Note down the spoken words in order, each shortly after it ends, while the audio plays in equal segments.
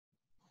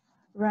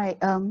Right.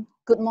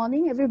 Good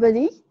morning,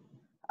 everybody.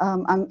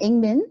 I'm Eng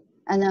Min,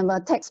 and I'm a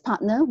tax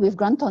partner with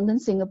Grant Thornton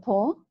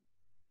Singapore.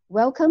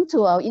 Welcome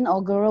to our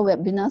inaugural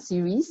webinar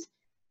series.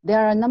 There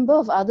are a number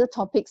of other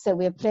topics that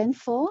we have planned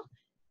for.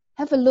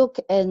 Have a look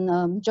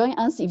and join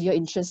us if you're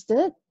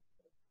interested.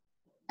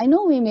 I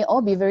know we may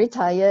all be very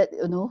tired,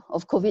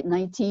 of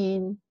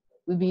COVID-19.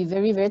 We'll be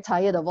very, very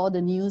tired of all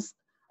the news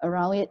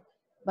around it,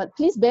 but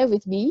please bear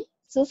with me.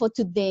 So for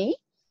today,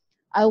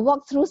 I'll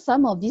walk through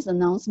some of these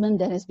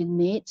announcements that has been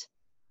made.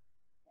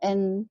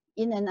 And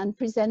in an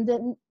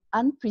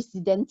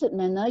unprecedented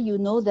manner, you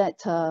know that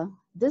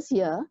this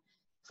year,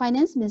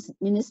 Finance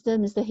Minister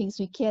Mr. Heng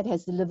Swee Keat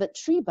has delivered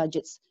 3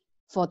 budgets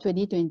for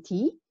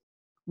 2020.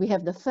 We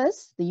have the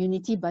first, the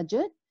Unity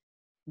budget,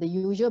 the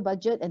usual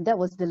budget, and that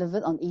was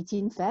delivered on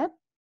 18 Feb.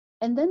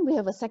 And then we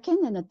have a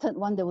second and a third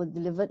one that was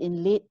delivered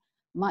in late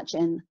March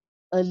and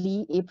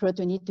early April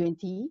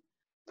 2020,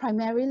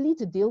 primarily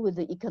to deal with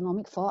the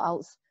economic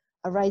fallouts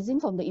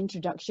arising from the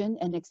introduction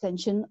and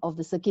extension of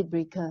the circuit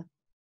breaker.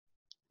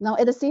 Now,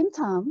 at the same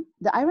time,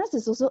 the IRAS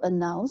has also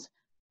announced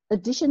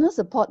additional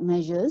support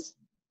measures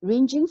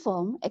ranging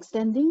from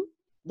extending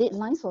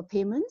deadlines for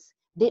payments,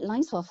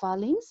 deadlines for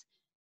filings,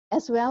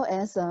 as well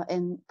as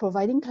and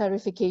providing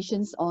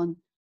clarifications on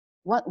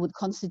what would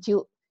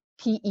constitute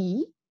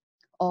PE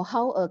or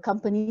how a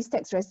company's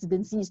tax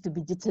residency is to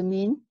be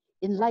determined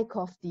in light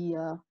of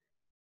the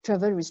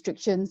travel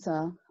restrictions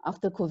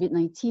after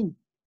COVID-19.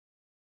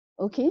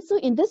 Okay, so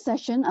in this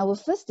session, I will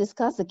first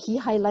discuss the key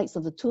highlights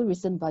of the 2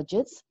 recent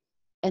budgets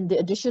and the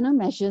additional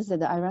measures that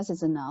the IRAS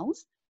has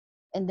announced.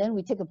 And then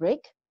we take a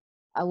break.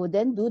 I will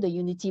then do the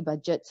Unity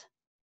budget.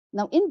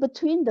 Now, in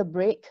between the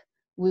break,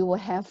 we will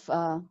have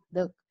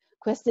the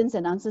questions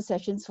and answer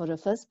sessions for the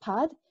first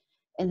part.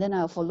 And then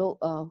I'll follow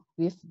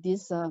with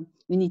this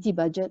Unity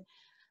budget.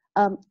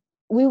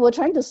 We were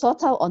trying to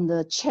sort out on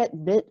the chat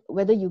bit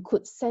whether you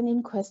could send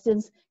in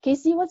questions.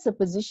 Casey, what's the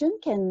position?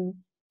 Can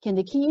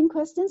they key in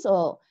questions,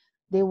 or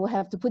they will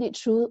have to put it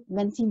through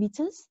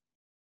Mentimeters?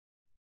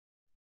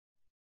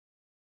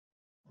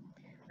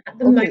 At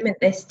the moment,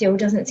 there still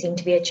doesn't seem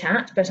to be a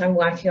chat, but I'm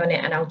working on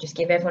it and I'll just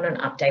give everyone an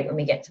update when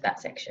we get to that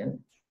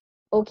section.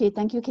 Okay,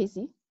 thank you,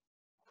 Casey.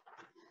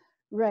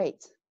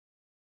 Right.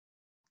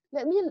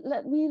 Let me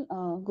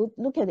go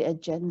look at the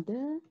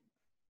agenda.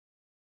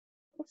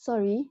 Oh,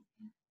 sorry,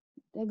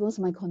 there goes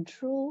my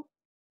control.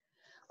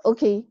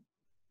 Okay,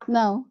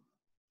 now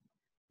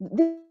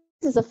this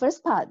is the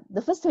first part.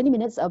 The first 20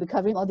 minutes, I'll be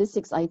covering all these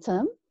 6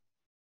 items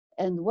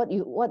and what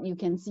you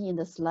can see in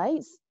the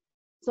slides.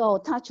 So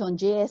I'll touch on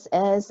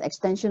JSS,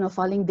 extension of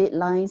filing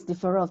deadlines,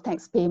 deferral of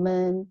tax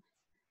payment.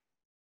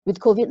 With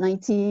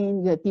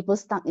COVID-19, you have people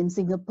stuck in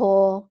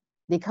Singapore,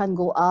 they can't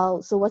go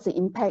out. So what's the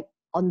impact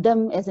on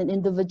them as an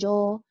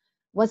individual?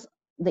 What's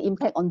the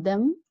impact on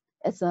them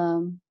as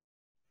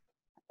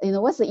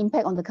what's the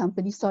impact on the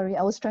company? Sorry,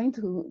 I was trying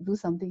to do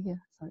something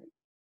here, sorry.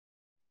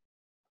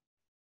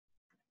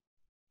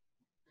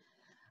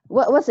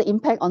 What's the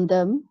impact on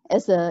them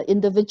as an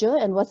individual,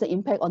 and what's the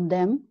impact on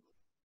them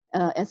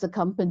as a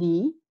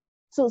company?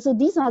 So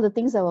these are the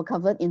things that were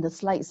covered in the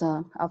slides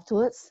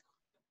afterwards.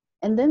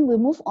 And then we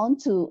move on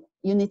to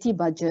Unity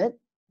budget.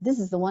 This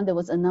is the one that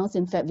was announced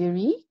in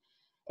February.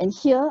 And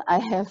here I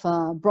have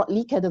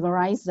broadly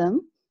categorized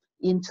them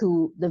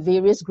into the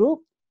various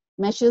groups.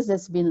 Measures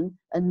that's been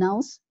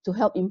announced to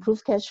help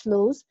improve cash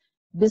flows,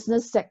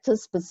 business sector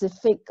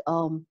specific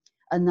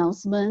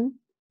announcement,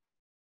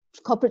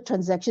 corporate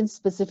transaction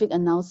specific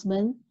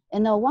announcement,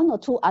 and 1 or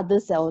 2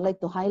 others that I would like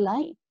to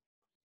highlight.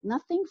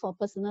 Nothing for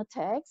personal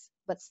tax,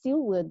 but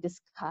still we'll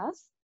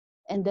discuss,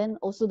 and then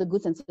also the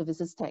goods and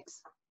services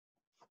tax.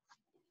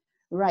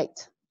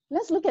 Right,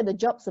 let's look at the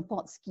job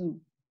support scheme.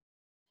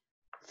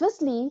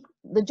 Firstly,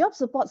 the job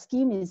support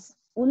scheme is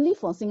only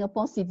for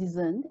Singapore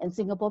citizens and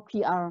Singapore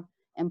PR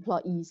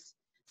employees.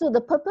 So the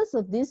purpose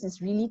of this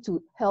is really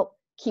to help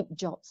keep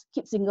jobs,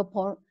 keep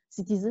Singapore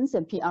citizens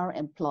and PR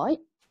employed.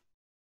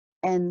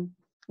 And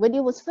when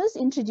it was first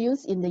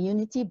introduced in the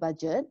Unity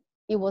budget,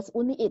 it was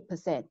only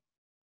 8%.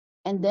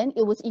 And then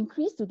it was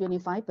increased to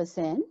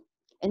 25%,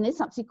 and then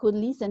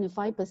subsequently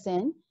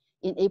 75%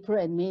 in April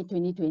and May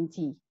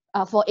 2020,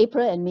 for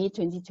April and May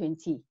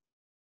 2020.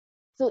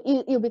 So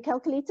it'll be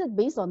calculated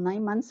based on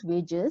 9 months'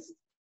 wages,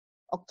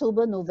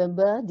 October,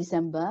 November,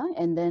 December,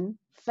 and then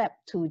Feb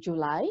to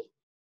July.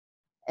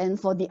 And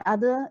for the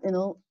other,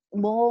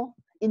 more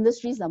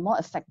industries that are more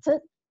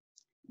affected,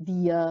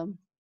 the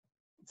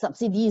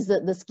subsidies,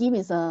 the scheme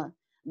is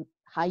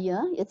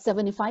higher. It's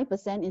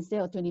 75%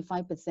 instead of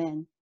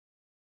 25%.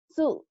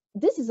 So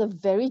this is a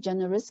very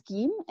generous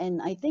scheme, and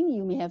I think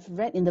you may have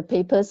read in the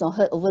papers or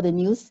heard over the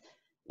news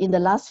in the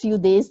last few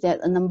days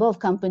that a number of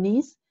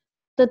companies,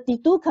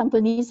 32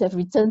 companies have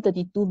returned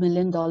 $32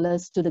 million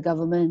to the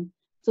government.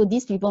 So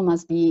these people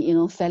must be,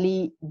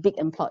 fairly big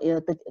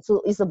employer.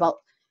 So it's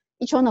about,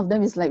 each one of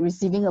them is like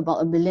receiving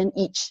about $1 million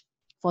each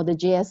for the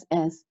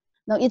JSS.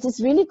 Now it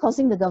is really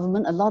costing the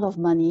government a lot of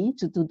money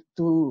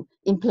to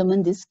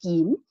implement this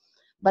scheme,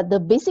 but the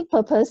basic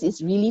purpose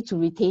is really to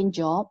retain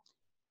jobs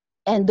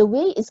And the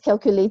way it's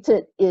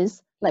calculated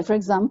is, like, for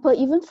example,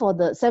 even for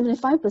the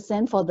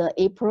 75% for the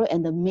April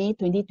and the May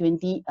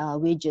 2020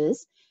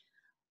 wages,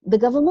 the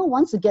government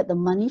wants to get the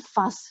money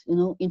fast,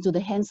 into the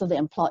hands of the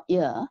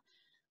employer.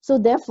 So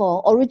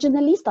therefore,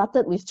 originally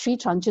started with 3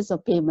 tranches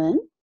of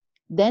payment.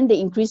 Then they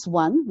increased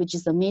one, which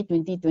is the May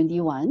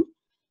 2021.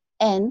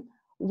 And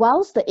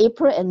whilst the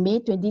April and May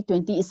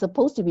 2020 is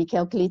supposed to be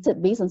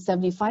calculated based on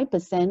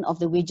 75% of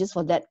the wages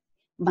for that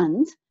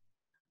month,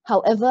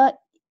 however,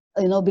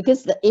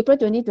 because the April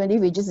 2020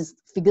 wages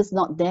figure's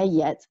not there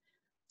yet.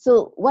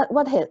 So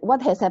what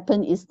has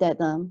happened is that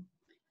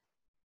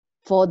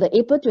for the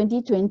April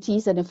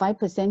 2020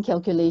 75%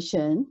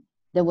 calculation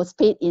that was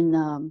paid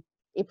in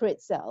April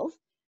itself,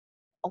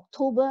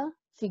 October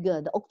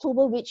figure, the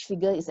October wage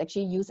figure is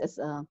actually used as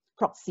a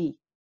proxy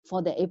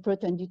for the April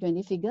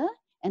 2020 figure.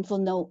 And for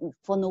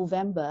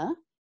November,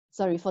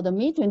 for the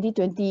May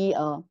 2020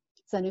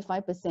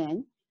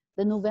 75%,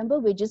 the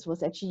November wages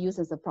was actually used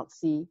as a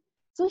proxy.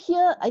 So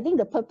here, I think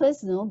the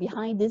purpose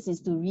behind this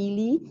is to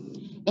really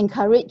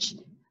encourage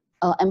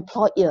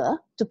employer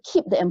to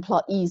keep the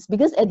employees,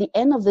 because at the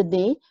end of the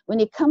day, when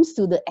it comes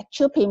to the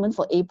actual payment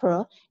for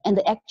April and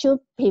the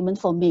actual payment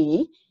for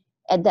May,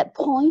 at that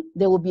point,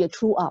 there will be a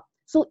true up.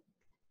 So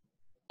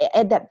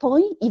at that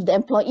point, if the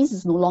employees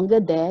is no longer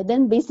there,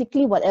 then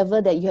basically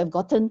whatever that you have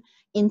gotten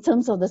in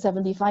terms of the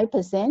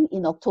 75%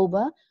 in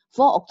October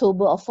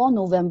or for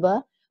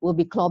November will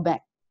be clawed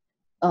back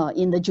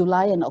in the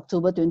July and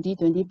October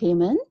 2020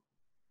 payment.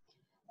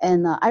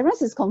 And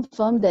IRAS has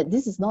confirmed that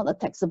this is not a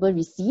taxable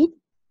receipt,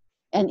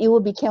 and it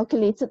will be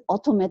calculated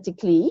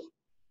automatically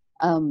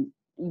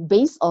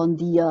based on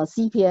the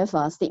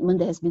CPF statement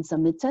that has been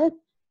submitted,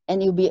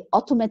 and it will be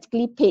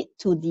automatically paid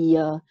to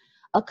the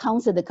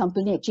accounts that the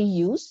company actually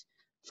used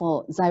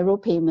for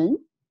Xero payment.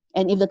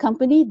 And if the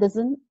company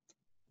doesn't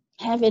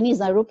have any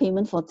Xero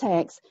payment for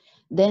tax,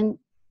 then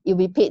it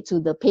will be paid to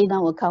the Pay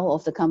Now account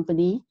of the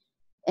company.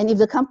 And if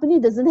the company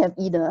doesn't have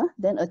either,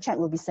 then a check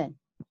will be sent.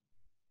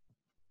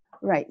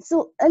 Right,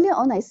 so earlier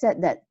on I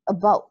said that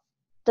about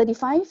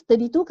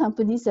 32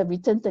 companies have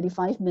returned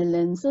 35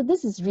 million. So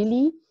this is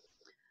really,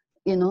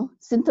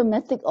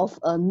 symptomatic of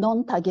a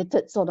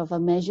non-targeted sort of a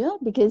measure,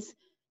 because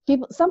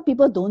some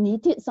people don't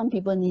need it, some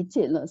people need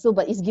it. So,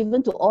 but it's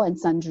given to all and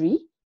sundry.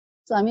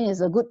 So I mean,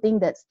 it's a good thing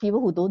that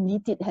people who don't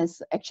need it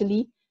has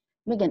actually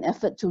make an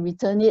effort to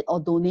return it or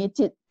donate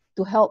it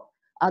to help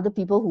other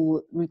people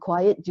who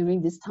require it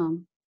during this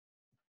time.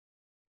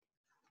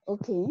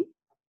 Okay,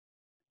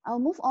 I'll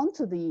move on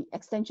to the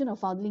extension of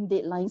filing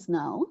deadlines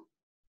now.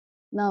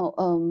 Now,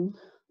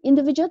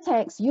 individual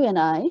tax, you and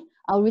I,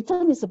 our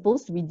return is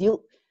supposed to be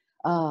due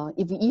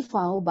if we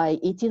e-file by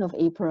 18th of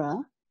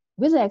April.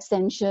 With the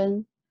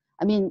extension,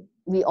 I mean,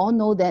 we all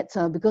know that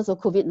because of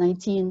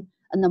COVID-19,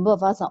 a number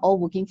of us are all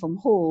working from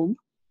home.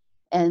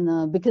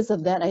 And because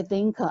of that, I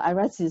think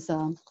IRAS is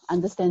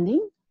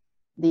understanding.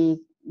 They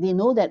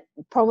know that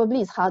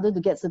probably it's harder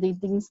to get certain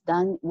things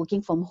done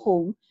working from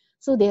home.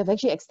 So they have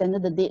actually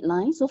extended the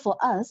deadline. So for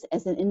us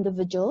as an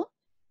individual,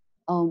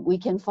 we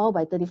can file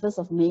by 31st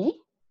of May,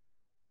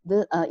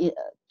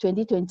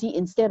 2020,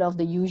 instead of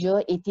the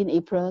usual 18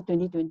 April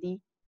 2020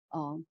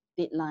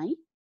 deadline.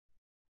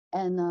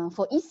 And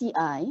for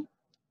ECI,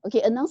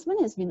 okay,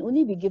 announcement has been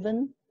only be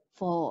given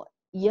for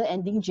year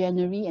ending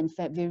January and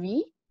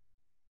February.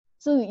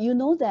 So you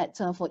know that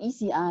for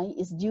ECI,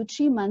 it's due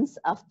 3 months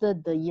after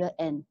the year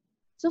end.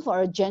 So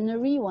for a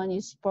January one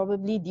is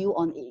probably due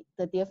on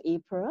 30th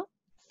April,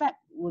 Feb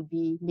will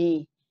be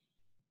May,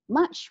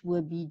 March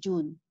will be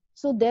June.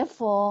 So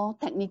therefore,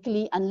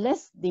 technically,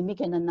 unless they make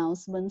an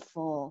announcement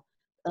for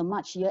a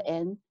March year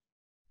end,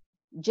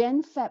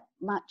 Jan, Feb,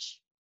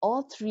 March,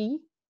 all three,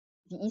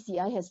 the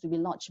ECI has to be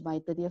lodged by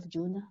 30th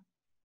June.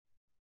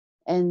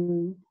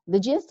 And the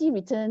GST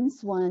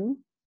returns one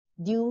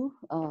due,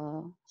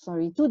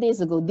 2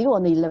 days ago, due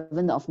on the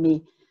 11th of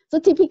May. So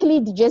typically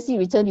the GST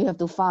return you have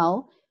to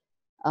file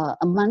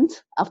a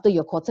month after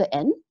your quarter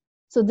end.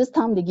 So this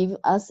time they give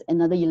us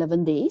another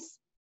 11 days.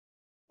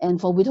 And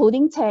for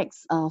withholding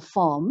tax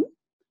form,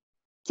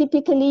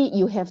 typically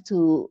you have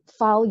to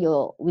file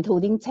your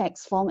withholding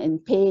tax form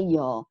and pay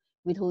your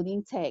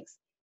withholding tax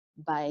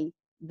by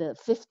the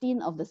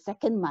 15th of the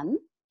second month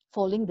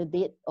following the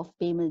date of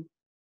payment.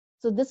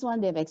 So this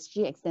one, they've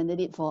actually extended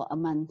it for a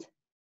month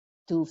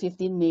to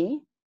 15 May.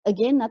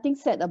 Again, nothing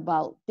said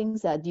about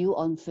things that are due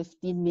on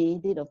 15 May,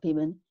 date of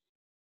payment.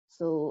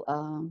 So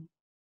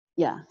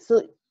yeah,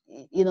 so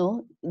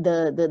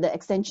the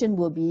extension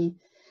will be,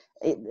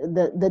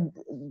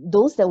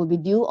 those that will be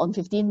due on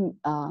 15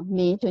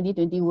 May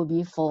 2020 will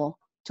be for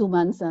 2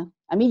 months.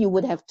 I mean, you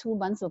would have 2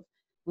 months of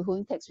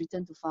withholding tax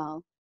return to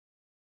file.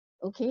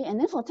 Okay, and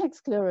then for tax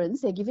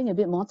clearance, they're giving a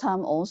bit more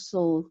time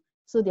also.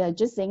 So they are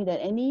just saying that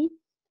any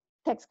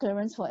tax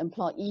clearance for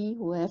employee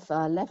who have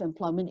left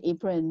employment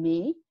April and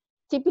May,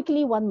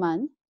 typically 1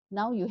 month.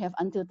 Now you have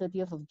until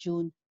 30th of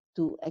June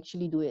to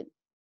actually do it.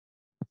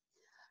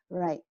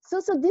 Right, so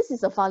this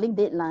is the filing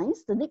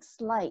deadlines. The next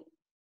slide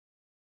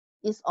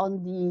is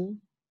on the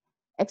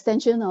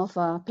extension of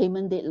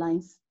payment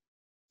deadlines.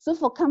 So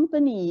for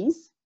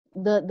companies,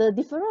 the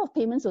deferral of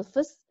payments was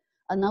first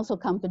announced for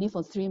company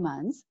for 3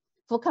 months.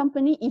 For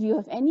company, if you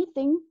have any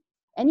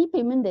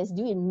payment that's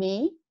due in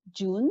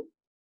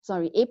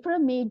April,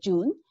 May,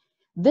 June,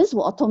 this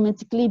will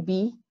automatically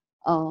be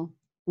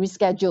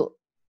rescheduled,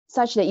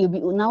 such that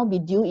will now be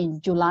due in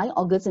July,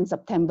 August, and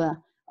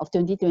September of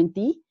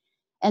 2020.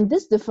 And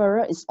this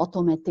deferral is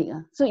automatic.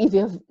 So if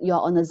you're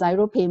on a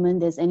zero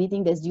payment, there's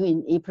anything that's due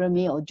in April,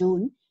 May, or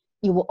June,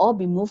 it will all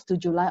be moved to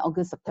July,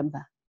 August,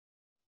 September.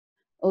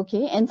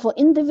 Okay, and for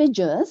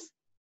individuals,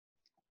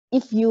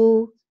 if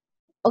you,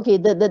 okay,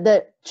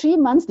 the 3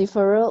 months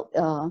deferral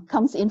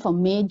comes in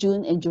from May,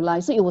 June, and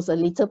July. So it was a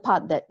later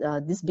part that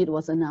this bid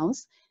was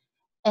announced.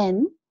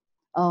 And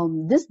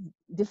this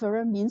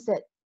deferral means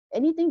that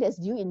anything that's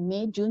due in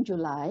May, June,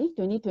 July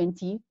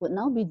 2020 would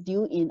now be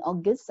due in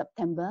August,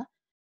 September,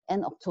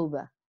 and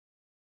October.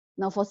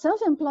 Now for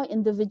self-employed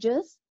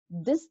individuals,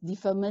 this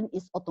deferment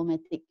is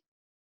automatic.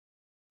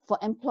 For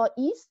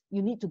employees,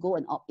 you need to go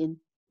and opt in.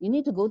 You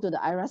need to go to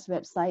the IRAS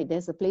website.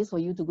 There's a place for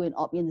you to go and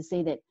opt in to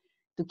say that,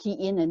 to key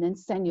in and then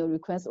send your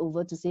request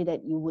over to say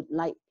that you would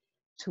like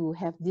to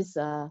have this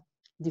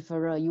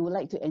deferral. You would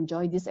like to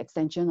enjoy this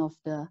extension of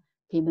the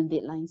payment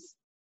deadlines.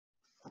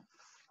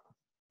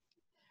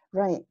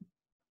 Right.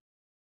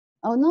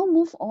 I'll now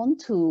move on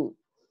to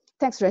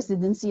tax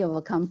residency of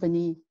a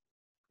company.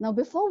 Now,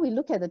 before we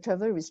look at the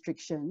travel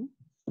restriction,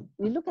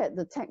 we look at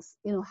the tax,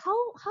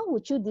 how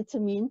would you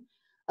determine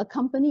a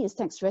company is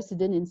tax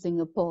resident in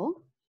Singapore?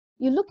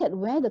 You look at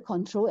where the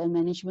control and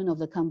management of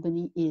the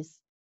company is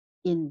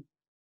in.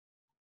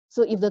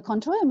 So if the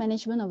control and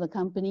management of the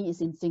company is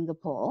in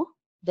Singapore,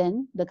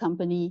 then the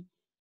company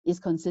is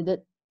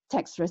considered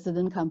tax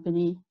resident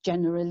company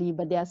generally,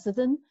 but there are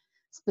certain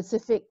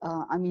specific,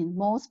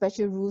 more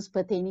special rules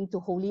pertaining to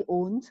wholly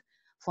owned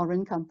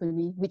foreign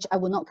company, which I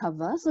will not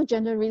cover. So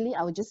generally,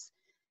 I will just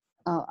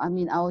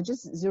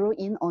zero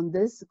in on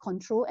this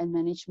control and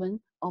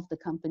management of the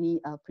company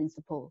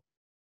principle.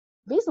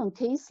 Based on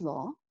case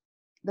law,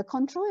 the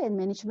control and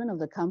management of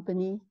the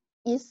company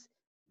is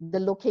the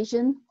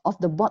location of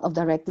the board of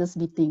directors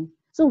meeting.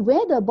 So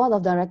where the board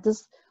of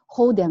directors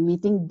hold their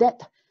meeting,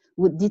 that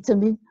would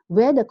determine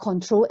where the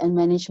control and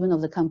management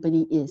of the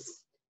company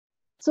is.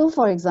 So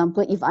for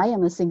example, if I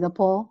am a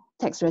Singapore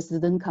tax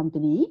resident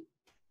company,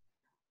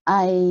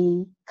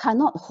 I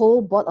cannot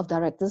hold board of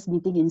directors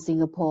meeting in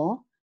Singapore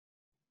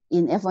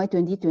in FY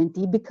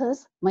 2020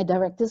 because my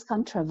directors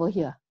can't travel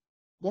here.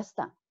 They're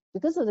stuck.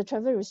 Because of the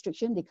travel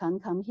restriction, they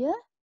can't come here,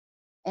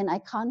 and I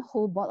can't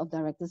hold board of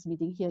directors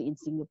meeting here in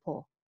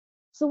Singapore.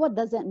 So what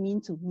does that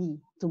mean to me,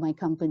 to my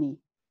company?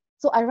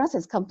 So IRAS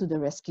has come to the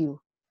rescue.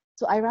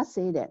 So IRAS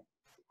say that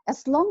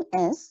as long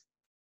as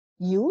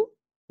you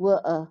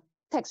were a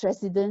tax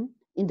resident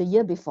in the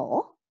year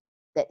before,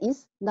 that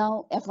is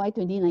now FY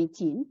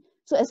 2019,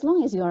 so as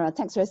long as you are a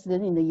tax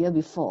resident in the year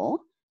before,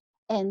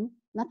 and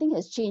nothing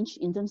has changed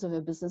in terms of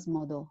your business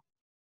model.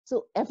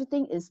 So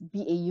everything is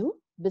BAU,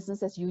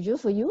 business as usual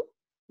for you,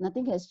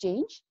 nothing has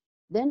changed.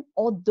 Then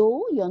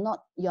although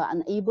you're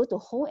unable to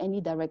hold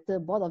any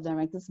board of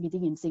directors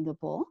meeting in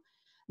Singapore,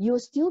 you'll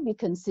still be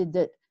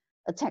considered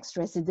a tax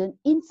resident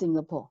in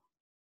Singapore.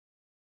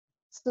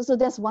 So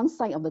that's one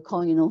side of the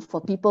coin,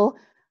 for people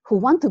who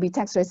want to be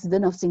tax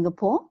resident of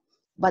Singapore,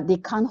 but they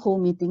can't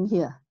hold meeting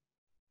here.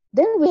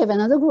 Then we have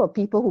another group of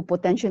people who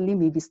potentially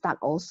may be stuck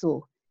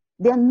also.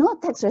 They are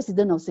not tax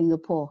resident of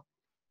Singapore,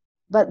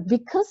 but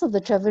because of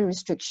the travel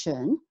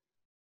restriction,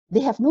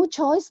 they have no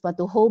choice but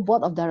to hold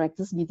board of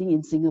directors meeting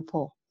in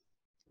Singapore.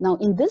 Now,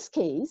 in this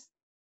case,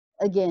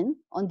 again,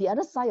 on the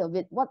other side of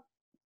it, what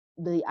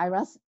the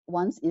IRAS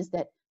wants is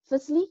that,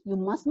 firstly, you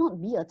must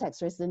not be a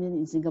tax resident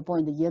in Singapore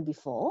in the year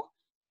before,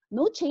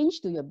 no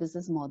change to your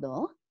business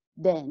model.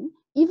 Then,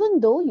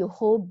 even though you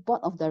hold board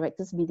of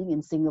directors meeting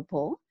in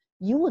Singapore,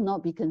 you will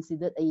not be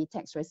considered a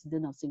tax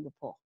resident of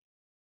Singapore.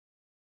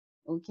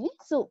 Okay,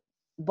 so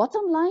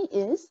bottom line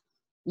is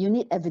you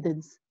need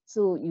evidence.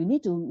 So you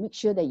need to make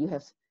sure that you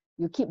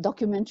keep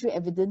documentary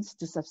evidence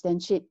to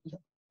substantiate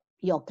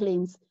your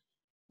claims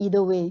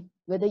either way,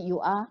 whether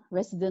you are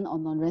resident or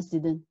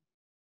non-resident.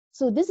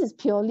 So this is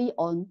purely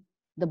on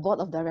the board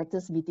of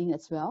directors meeting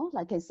as well.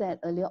 Like I said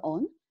earlier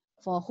on,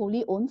 for a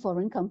wholly owned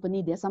foreign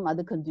company, there are some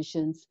other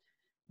conditions.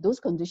 Those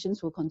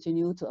conditions will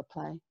continue to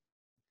apply.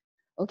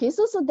 Okay,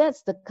 so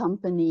that's the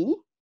company,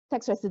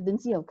 tax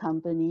residency of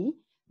company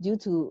due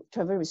to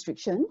travel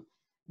restriction.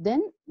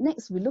 Then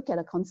next we look at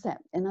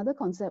another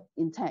concept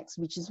in tax,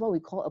 which is what we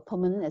call a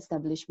permanent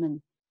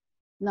establishment.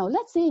 Now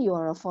let's say you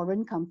are a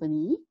foreign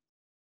company,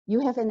 you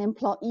have an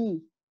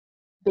employee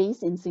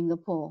based in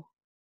Singapore,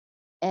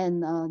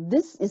 and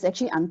this is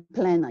actually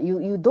unplanned.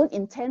 You don't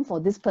intend for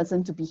this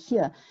person to be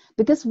here,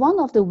 because one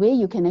of the way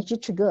you can actually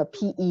trigger a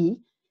PE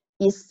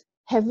is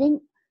having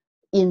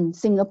in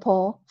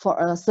Singapore for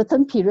a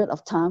certain period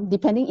of time,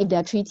 depending if there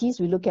are treaties,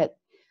 we look at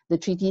the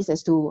treaties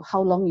as to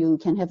how long you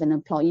can have an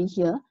employee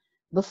here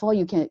before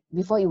you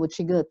will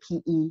trigger a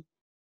PE.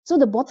 So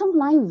the bottom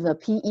line with a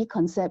PE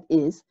concept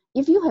is,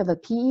 if you have a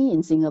PE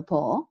in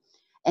Singapore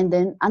And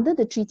then under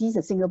the treaties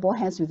that Singapore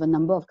has with a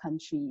number of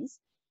countries,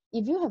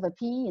 if you have a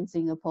PE in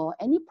Singapore,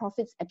 any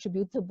profits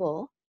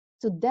attributable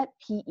to that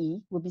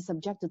PE will be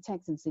subject to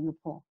tax in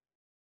Singapore.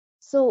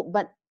 So,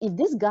 but if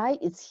this guy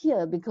is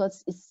here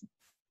because it's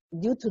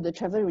due to the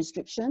travel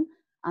restriction,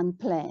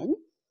 unplanned,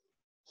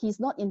 he's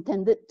not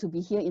intended to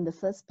be here in the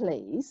first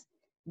place,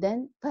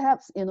 then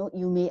perhaps,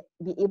 you may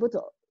be able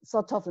to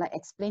sort of like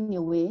explain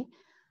your way,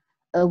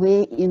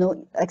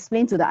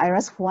 explain to the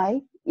IRS why,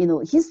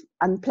 his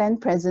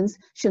unplanned presence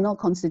should not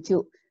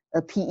constitute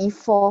a PE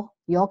for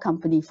your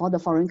company, for the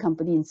foreign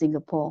company in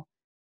Singapore.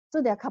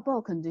 So there are a couple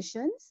of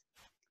conditions.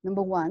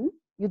 Number one,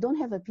 you don't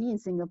have a PE in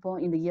Singapore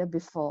in the year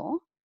before,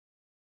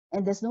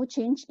 and there's no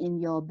change in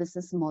your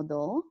business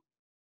model.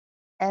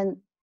 And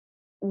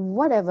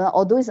whatever,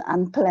 although it's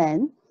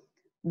unplanned,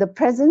 the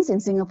presence in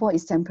Singapore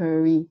is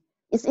temporary.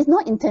 It's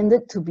not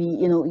intended to be,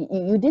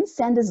 you didn't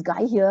send this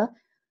guy here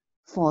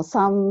for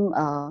some,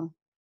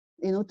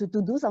 to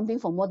do something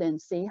for more than,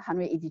 say,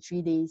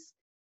 183 days.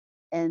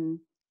 And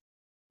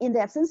in the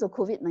absence of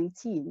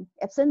COVID-19,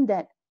 absent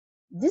that,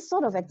 this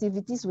sort of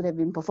activities would have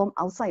been performed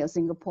outside of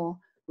Singapore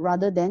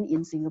rather than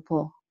in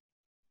Singapore.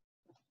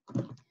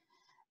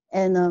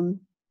 And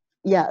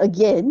yeah,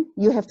 again,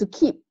 you have to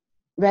keep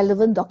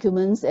relevant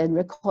documents and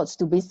records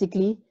to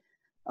basically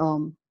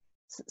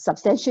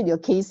substantiate your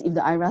case if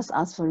the IRAS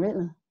asks for it.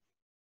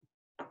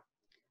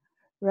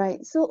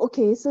 Right, so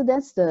okay, so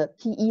that's the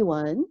PE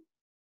one.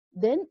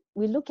 Then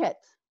we look at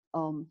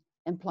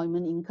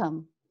employment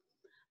income.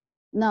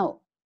 Now,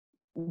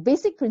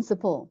 basic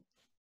principle,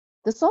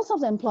 the source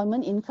of the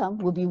employment income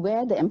will be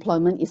where the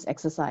employment is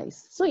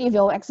exercised. So if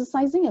you're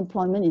exercising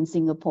employment in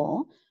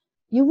Singapore,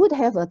 you would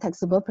have a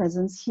taxable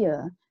presence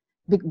here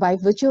by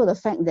virtue of the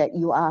fact that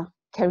you are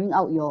carrying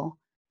out your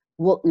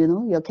work,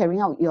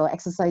 you're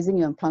exercising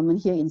your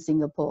employment here in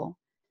Singapore.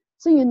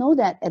 So you know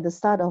that at the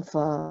start of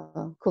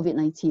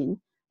COVID-19,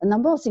 a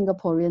number of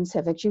Singaporeans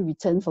have actually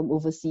returned from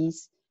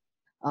overseas.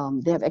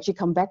 They have actually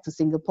come back to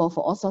Singapore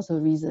for all sorts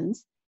of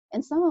reasons.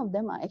 And some of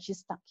them are actually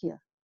stuck here.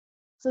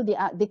 So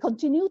they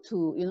continue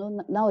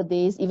to,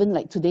 nowadays, even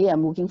like today,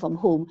 I'm working from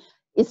home.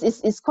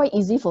 It's quite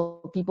easy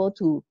for people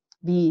to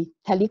be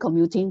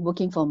telecommuting,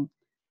 working from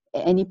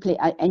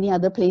any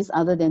other place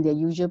other than their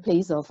usual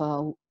place of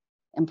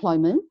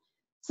employment.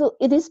 So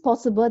it is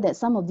possible that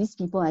some of these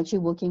people are actually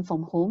working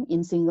from home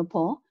in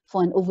Singapore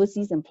for an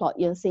overseas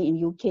employer, say in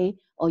UK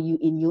or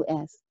in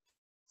US.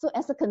 So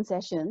as a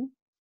concession,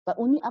 but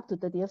only up to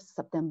 30th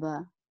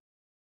September,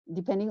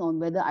 depending on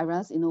whether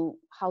IRAS,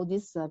 how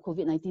this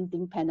COVID-19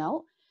 thing pan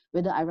out,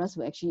 whether IRAS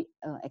will actually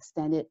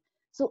extend it.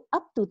 So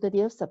up to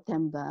 30th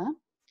September,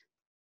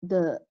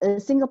 the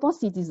Singapore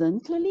citizen,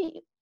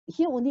 clearly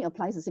here only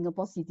applies to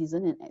Singapore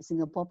citizen and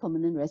Singapore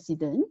permanent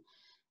resident.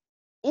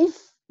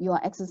 If you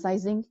are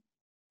exercising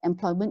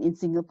employment in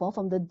Singapore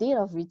from the date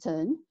of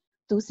return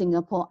to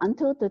Singapore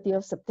until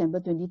 30th September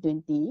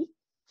 2020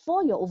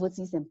 for your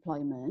overseas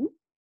employment,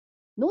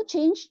 no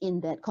change in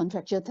that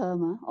contractual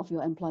term of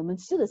your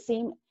employment, still the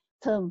same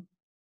term,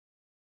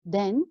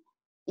 then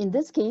in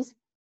this case,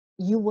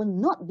 you will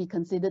not be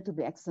considered to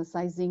be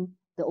exercising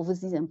the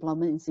overseas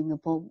employment in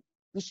Singapore,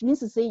 which means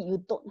to say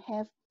you don't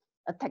have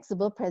a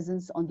taxable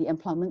presence on the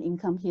employment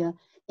income here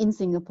in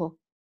Singapore,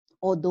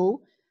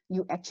 although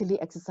you actually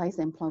exercise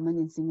employment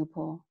in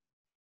Singapore.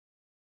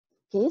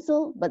 Okay,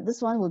 so, but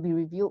this one will be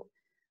reviewed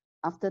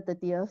after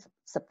 30th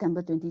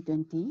September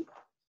 2020.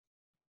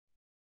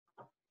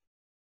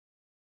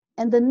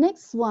 And the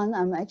next one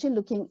I'm actually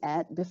looking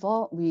at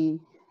before we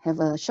have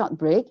a short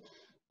break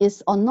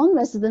is on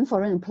non-resident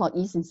foreign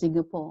employees in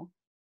Singapore.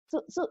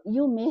 So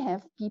you may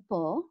have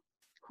people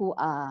who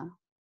are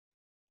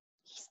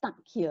stuck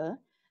here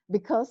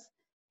because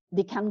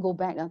they can't go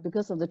back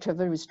because of the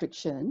travel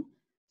restriction.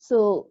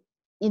 So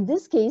in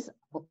this case,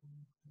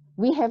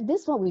 we have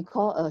this what we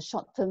call a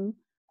short-term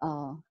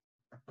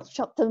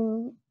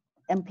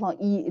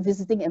employee,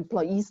 visiting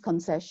employees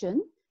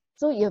concession.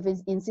 So you have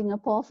in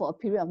Singapore for a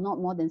period of not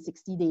more than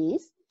 60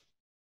 days,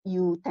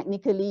 you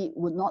technically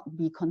would not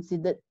be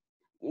considered,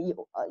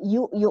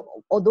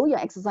 although you're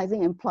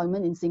exercising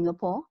employment in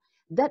Singapore,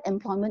 that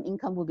employment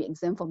income will be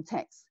exempt from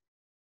tax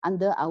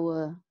under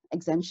our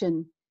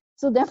exemption.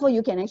 So therefore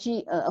you can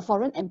actually, a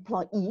foreign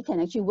employee can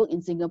actually work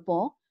in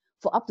Singapore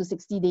for up to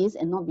 60 days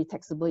and not be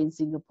taxable in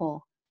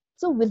Singapore.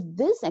 So with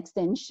this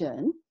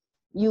extension,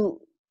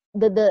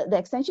 the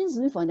extension is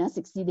only for another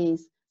 60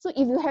 days. So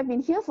if you have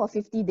been here for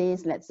 50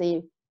 days, let's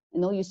say,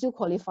 you still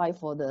qualify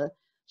for the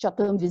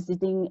short-term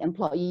visiting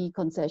employee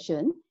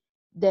concession,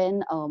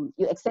 then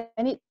you extend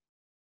it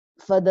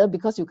further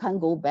because you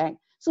can't go back.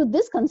 So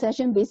this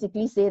concession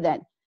basically say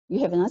that you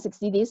have another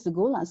 60 days to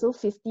go. So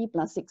 50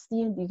 plus 60,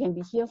 you can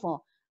be here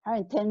for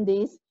 110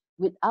 days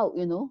without,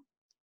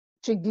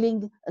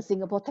 triggering a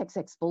Singapore tax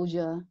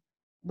exposure.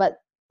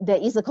 But there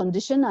is a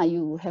condition,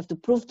 you have to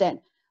prove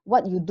that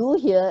what you do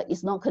here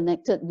is not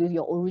connected with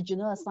your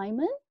original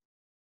assignment,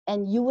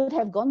 and you would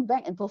have gone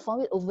back and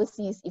performed it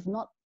overseas if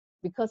not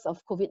because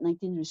of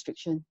COVID-19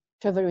 restriction,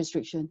 travel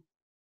restriction.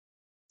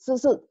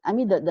 So I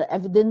mean, the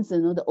evidence,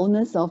 the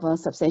onus of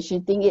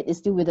substantiating it is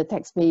still with the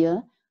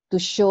taxpayer to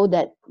show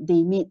that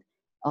they meet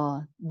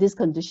these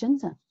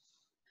conditions.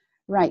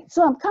 Right.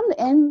 So I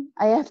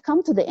have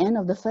come to the end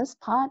of the first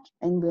part,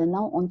 and we're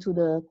now on to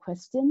the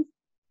questions.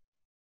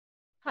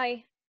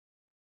 Hi.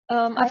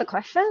 I have a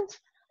question.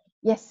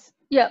 Yes.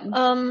 Yeah.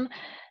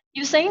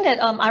 You're saying that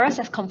IRS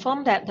has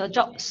confirmed that the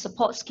job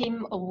support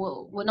scheme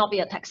will not be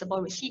a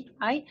taxable receipt,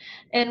 right?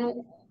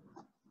 And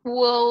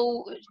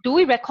do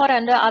we record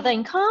under other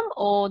income,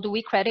 or do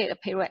we credit a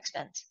payroll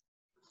expense?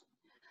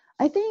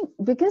 I think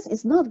because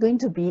it's not going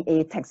to be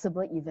a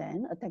taxable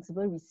event, a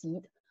taxable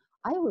receipt,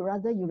 I would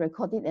rather you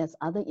record it as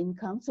other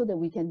income so that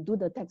we can do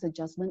the tax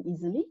adjustment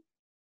easily.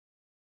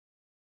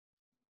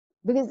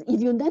 Because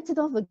if you net it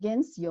off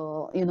against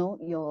your,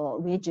 your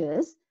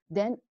wages,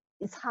 then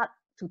it's hard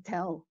to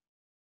tell.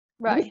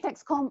 Right.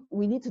 Because TaxCom,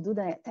 we need to do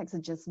the tax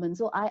adjustment.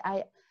 So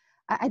I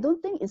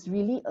don't think it's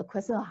really a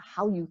question of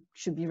how you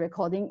should be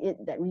recording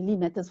it that really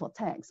matters for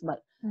tax,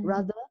 but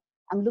rather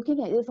I'm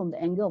looking at it from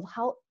the angle of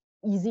how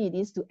easy it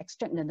is to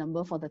extract the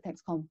number for the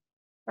TaxCom.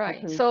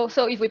 Right. So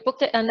if we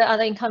booked it under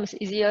other income, it's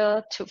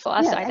easier for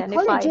us to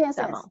identify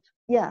the amount.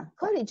 Yeah,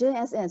 call it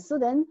JSS. So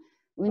then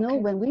we know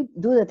when we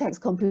do the tax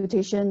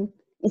computation,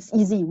 it's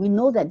easy. We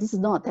know that this is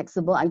not a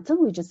taxable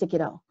item. We just take it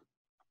out.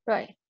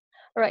 Right.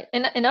 Right.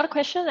 And another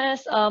question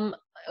is,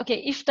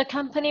 okay, if the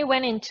company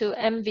went into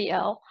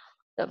MVL,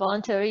 the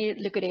voluntary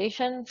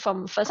liquidation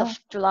from 1st of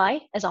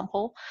July,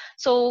 example,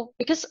 so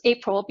because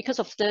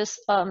of this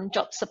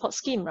job support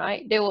scheme,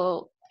 right, they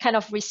will kind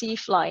of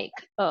receive like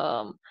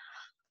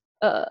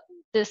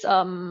this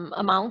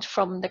amount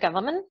from the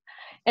government.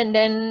 And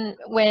then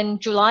when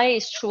July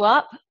is true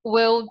up,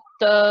 will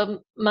the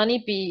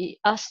money be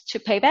asked to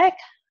pay back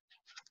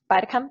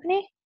by the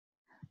company?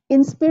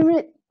 In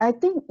spirit, I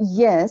think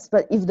yes,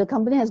 but if the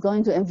company has gone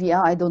into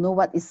MVR, I don't know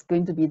what is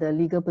going to be the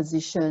legal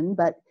position.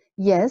 But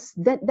yes,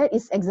 that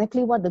is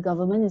exactly what the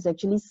government is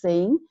actually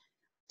saying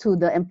to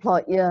the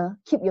employer: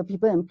 keep your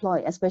people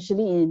employed,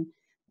 especially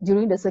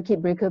during the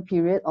circuit breaker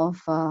period of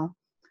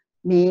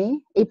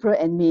April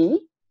and May.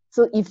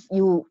 So if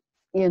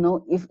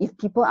if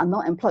people are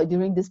not employed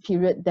during this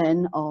period,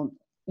 then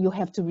you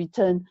have to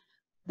return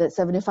the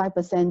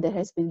 75% that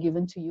has been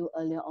given to you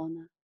earlier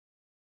on.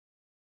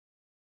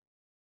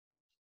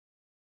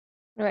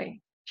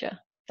 Right. Sure.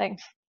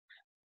 Thanks.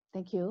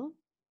 Thank you.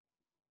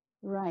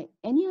 Right.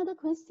 Any other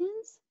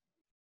questions?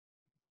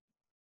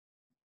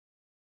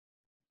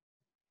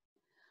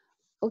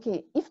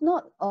 Okay. If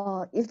not,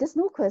 if there's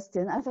no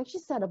question, I've actually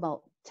set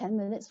about 10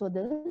 minutes for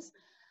this.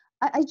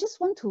 I just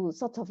want to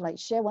sort of like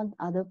share one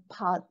other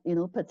part,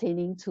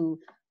 pertaining to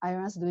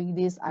IRAS doing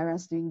this,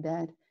 IRAS doing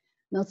that.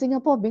 Now,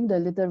 Singapore being the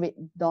little red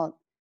dot,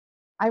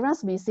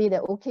 IRAS may say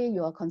that, okay,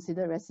 you are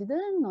considered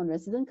resident,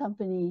 non-resident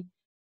company.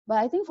 But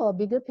I think for a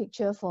bigger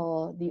picture,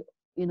 for the,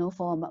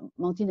 for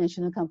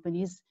multinational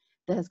companies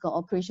that has got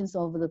operations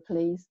all over the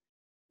place,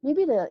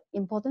 maybe the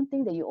important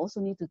thing that you also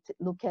need to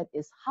look at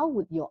is how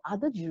would your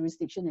other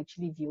jurisdiction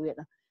actually view it?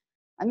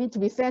 I mean, to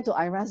be fair to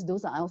IRAS,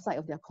 those are outside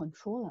of their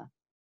control.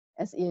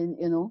 As in,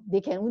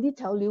 they can only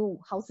tell you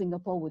how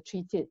Singapore would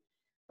treat it.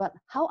 But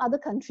how other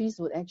countries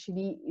would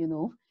actually,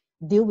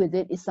 deal with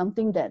it is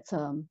something that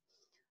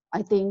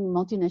I think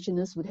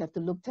multinationals would have to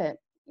look at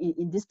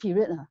in this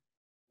period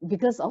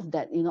because of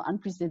that,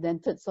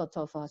 unprecedented sort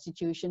of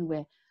situation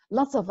where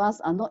lots of us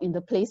are not in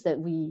the place that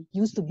we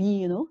used to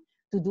be,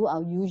 to do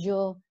our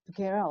usual, to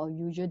carry out our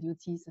usual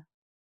duties.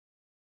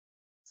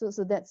 So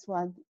that's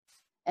one.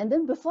 And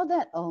then before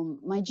that,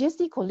 my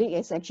GST colleague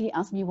has actually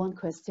asked me one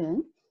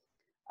question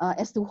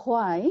as to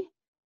why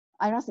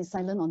IRAS is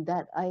silent on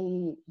that.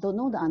 I don't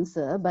know the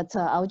answer, but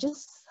I'll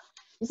just,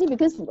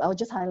 because I'll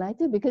just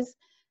highlight it, because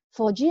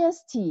for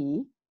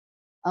GST,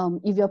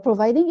 if you're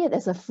providing it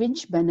as a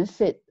fringe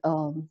benefit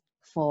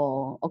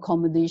for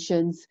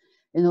accommodations,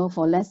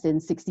 for less than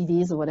 60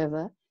 days or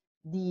whatever,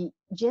 the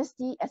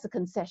GST as a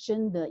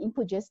concession, the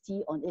input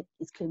GST on it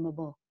is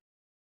claimable.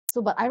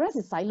 So, but IRAS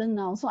is silent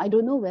now, so I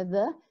don't know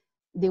whether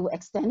they will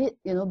extend it,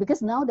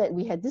 because now that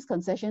we had this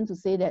concession to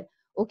say that,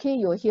 okay,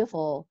 you're here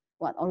for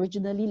what,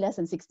 originally less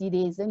than 60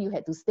 days, then you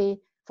had to stay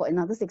for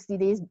another 60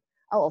 days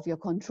out of your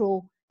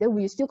control, then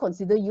we still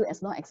consider you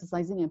as not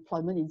exercising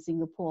employment in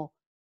Singapore.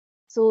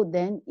 So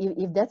then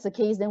if that's the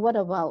case, then what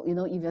about,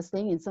 if you're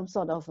staying in some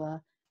sort of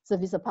a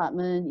service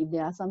apartment, if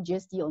there are some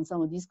GST on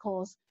some of these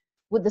costs,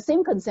 would the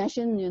same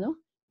concession,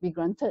 be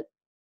granted?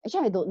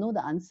 Actually, I don't know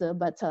the answer,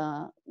 but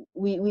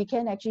we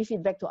can actually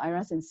feedback to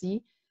IRAS and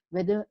see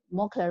whether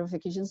more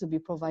clarifications will be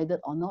provided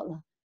or not.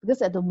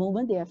 Because at the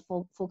moment, they have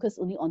focused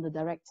only on the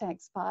direct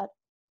tax part,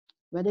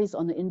 whether it's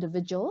on the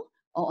individual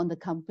or on the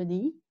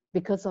company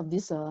because of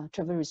these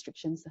travel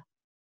restrictions.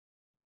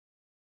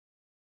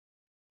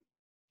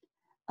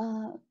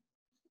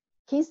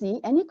 Casey,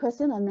 any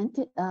question on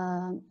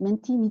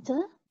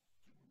Mentimeter?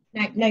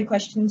 No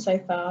questions so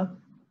far.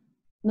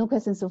 No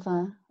questions so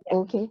far. Yeah.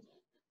 Okay.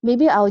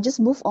 Maybe I'll just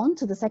move on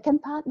to the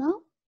second part now.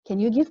 Can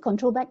you give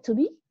control back to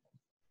me?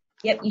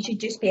 Yep, you should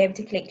just be able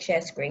to click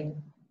share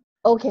screen.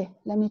 Okay,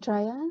 let me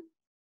try.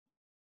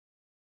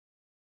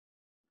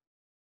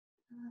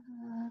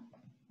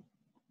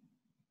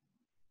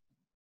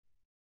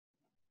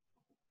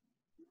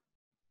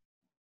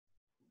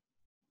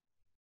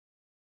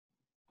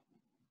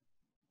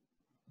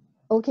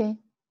 Okay,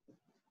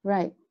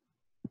 right.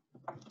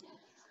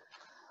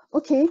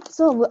 Okay,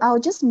 so I'll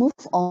just move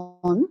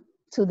on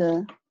to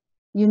the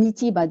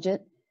Unity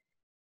budget,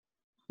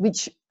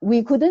 which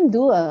we couldn't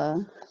do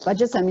a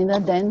budget seminar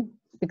then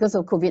because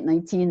of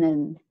COVID-19,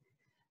 and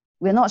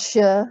we're not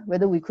sure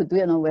whether we could do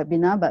it on a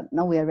webinar, but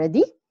now we are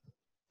ready.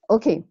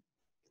 Okay,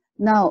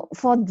 now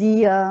for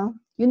the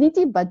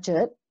Unity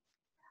budget,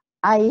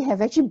 I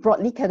have actually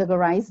broadly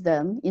categorized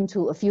them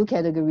into a few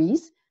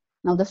categories.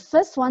 Now, the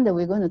first one that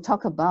we're going to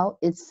talk about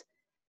is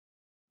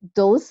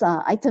those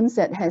items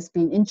that has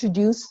been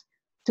introduced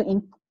to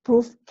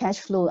improve cash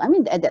flow. I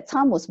mean, at that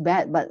time was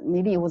bad, but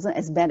maybe it wasn't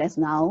as bad as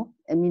now.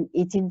 I mean,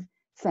 18th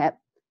Feb.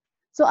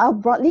 So I'll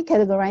broadly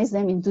categorize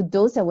them into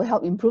those that will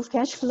help improve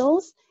cash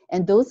flows,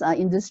 and those are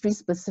industry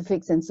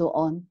specifics and so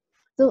on.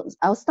 So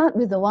I'll start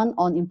with the one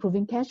on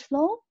improving cash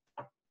flow.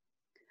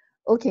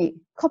 Okay,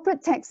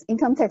 corporate tax,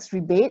 income tax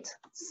rebate.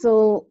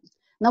 So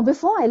now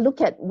before I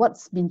look at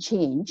what's been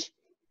changed,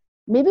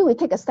 maybe we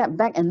take a step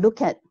back and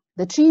look at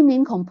the three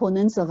main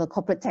components of a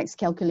corporate tax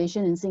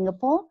calculation in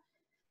Singapore.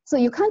 So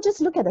you can't just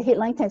look at the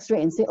headline tax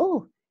rate and say,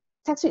 oh,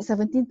 tax rate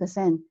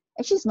 17%.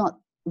 Actually, it's not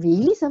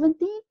really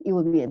 17. It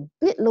will be a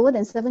bit lower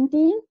than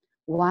 17.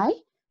 Why?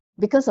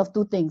 Because of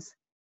two things.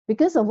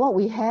 Because of what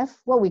we have,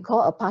 what we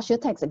call a partial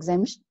tax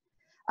exemption,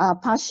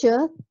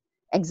 partial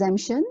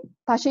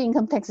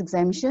income tax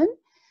exemption.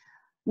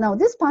 Now,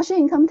 this partial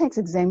income tax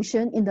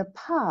exemption in the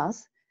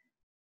past,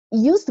 it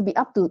used to be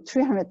up to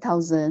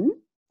 300,000,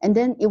 and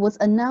then it was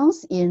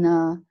announced in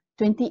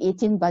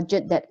 2018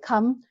 budget that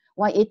come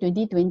YA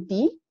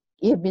 2020,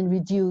 it had been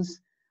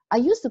reduced. I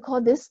used to call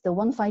this the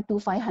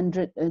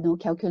 152,500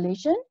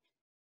 calculation.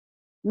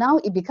 Now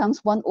it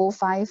becomes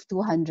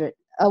 105,200.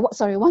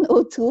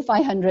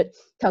 102,500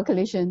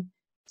 calculation.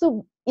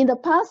 So in the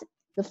past,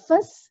 the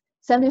first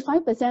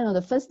 75% of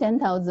the first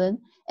 10,000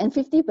 and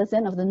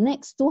 50% of the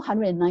next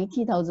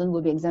 290,000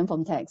 will be exempt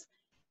from tax.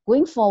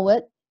 Going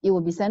forward, it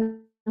will be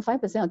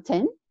 75% of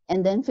 10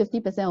 and then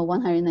 50% of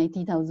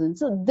 190,000.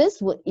 So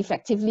this would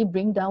effectively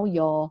bring down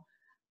your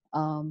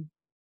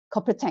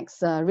corporate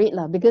tax rate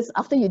because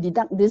after you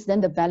deduct this, then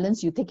the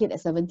balance you take it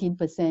at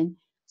 17%.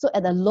 So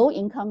at a low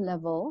income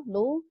level,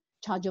 low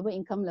chargeable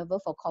income level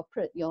for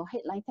corporate, your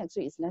headline tax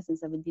rate is less than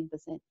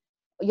 17%.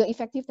 Your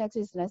effective tax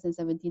rate is less than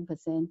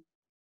 17%.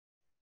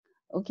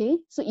 Okay,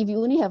 so if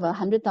you only have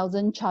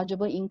 100,000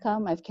 chargeable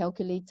income, I've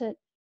calculated,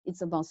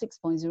 it's about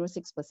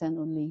 6.06%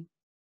 only.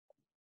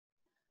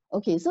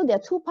 Okay, so there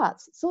are two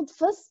parts. So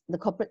first, the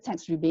corporate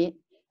tax rebate,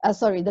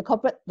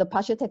 the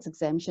partial tax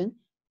exemption.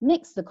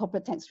 Next, the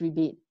corporate tax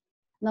rebate.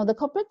 Now, the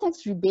corporate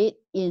tax rebate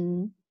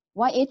in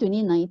YA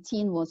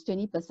 2019 was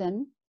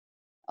 20%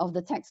 of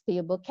the tax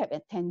payable capped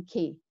at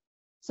 10K.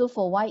 So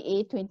for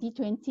YA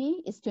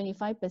 2020, it's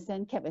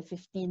 25% capped at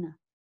 15.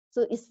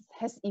 So it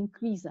has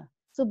increased.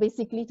 So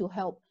basically to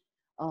help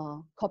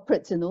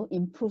corporates,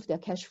 improve their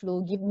cash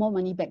flow, give more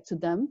money back to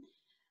them.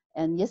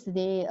 And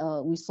yesterday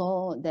we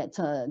saw that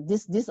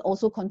this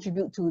also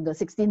contribute to the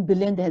 16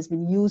 billion that has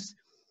been used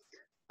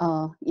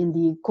in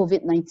the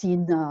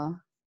COVID-19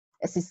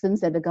 assistance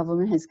that the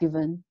government has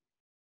given.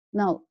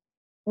 Now,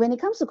 when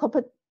it comes to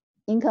corporate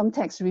income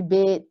tax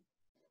rebate,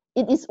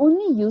 it is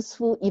only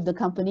useful if the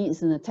company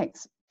is in a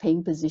tax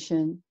paying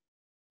position.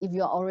 If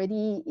you're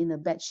already in a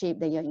bad shape,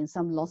 that you're in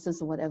some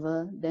losses or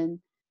whatever, then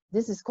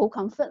this is cold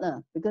comfort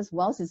because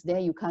whilst it's there,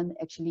 you can't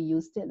actually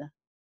use it.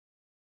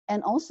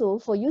 And also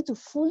for you to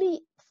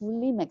fully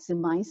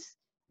maximize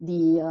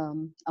the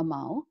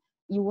amount,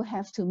 you will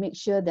have to make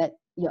sure that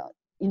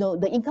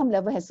the income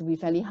level has to be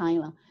fairly high.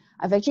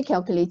 I've actually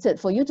calculated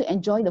for you to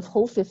enjoy the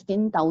whole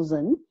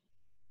 15,000,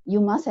 you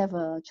must have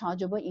a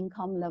chargeable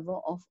income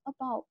level of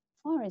about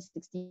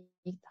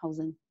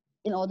 460,000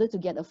 in order to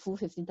get a full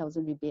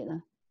 15,000 rebate.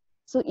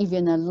 So if you're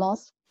in a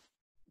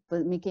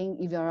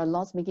if you're a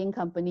loss-making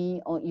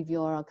company, or if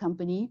you're a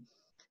company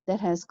that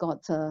has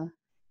got a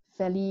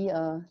fairly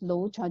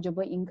low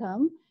chargeable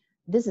income,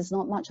 this is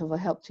not much of a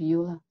help to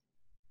you.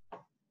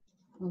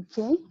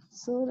 Okay,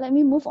 so let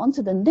me move on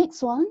to the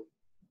next one,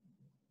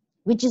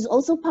 which is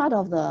also part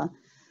of the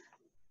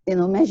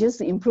measures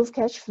to improve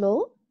cash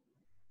flow.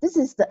 This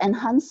is the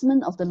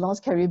enhancement of the loss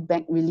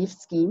carryback relief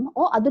scheme.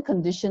 All other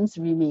conditions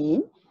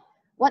remain.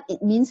 What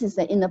it means is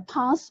that in the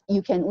past,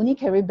 you can only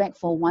carry back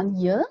for 1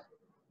 year.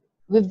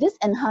 With this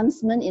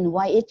enhancement in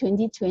YA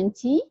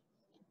 2020,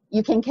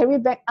 you can carry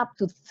back up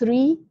to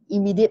 3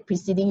 immediate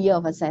preceding year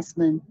of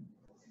assessment.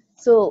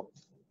 So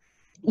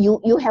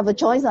you have a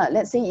choice.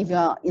 Let's say if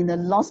you're in the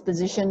loss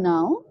position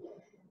now,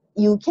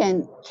 you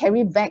can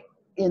carry back,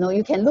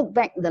 you can look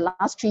back the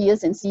last 3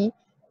 years and see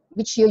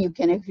which year you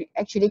can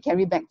actually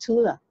carry back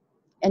to,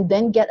 and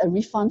then get a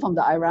refund from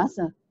the IRAS.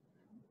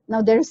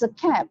 Now there is a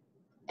cap,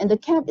 and the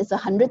cap is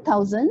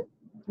 100,000,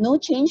 no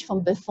change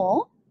from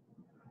before.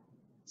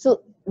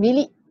 So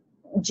really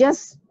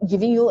just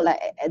giving you like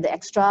the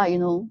extra,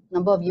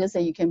 number of years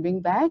that you can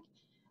bring back.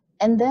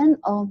 And then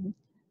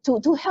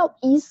to help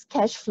ease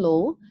cash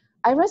flow,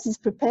 IRAS is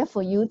prepared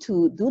for you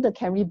to do the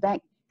carry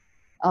back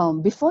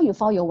before you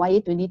file your YA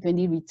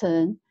 2020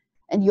 return.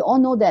 And you all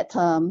know that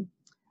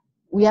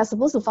we are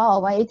supposed to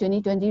file our YA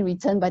 2020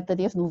 return by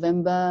 30th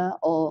November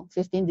or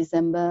 15th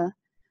December,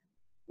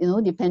 you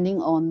know,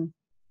 depending on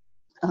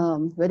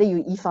whether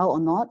you e-file or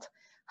not.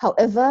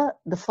 However,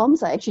 the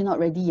forms are actually not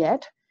ready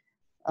yet.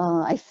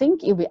 I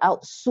think it'll be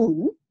out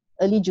soon,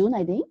 early June,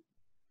 I think,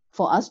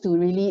 for us to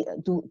really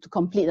to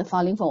complete the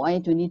filing for YA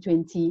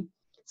 2020.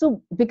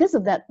 So because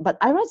of that, but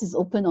IRAS is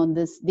open on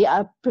this. They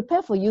are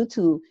prepared for you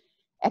to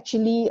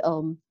actually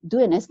do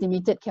an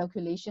estimated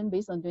calculation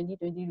based on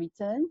 2020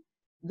 return,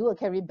 do a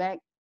carryback,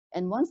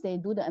 and once they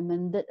do the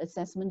amended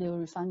assessment, they will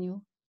refund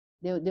you.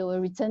 They will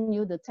return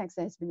you the tax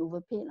that has been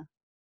overpaid.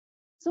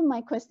 So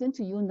my question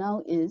to you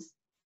now is,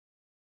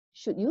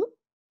 should you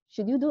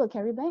do a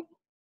carryback?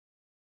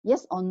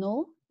 Yes or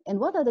no? And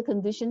what are the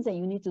conditions that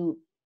you need to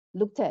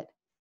look at?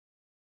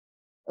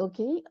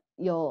 Okay,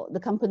 the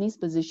company's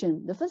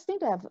position. The first thing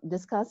that I've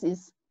discussed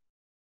is,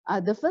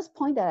 the first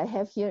point that I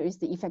have here is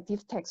the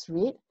effective tax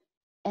rate.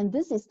 And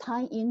this is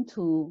tied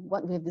into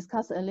what we have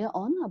discussed earlier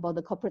on about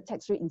the corporate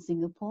tax rate in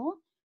Singapore.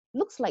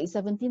 Looks like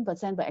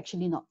 17%, but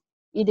actually not.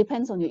 It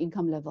depends on your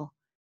income level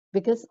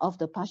because of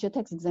the partial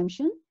tax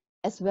exemption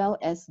as well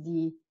as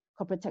the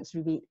corporate tax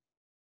rebate.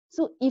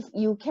 So if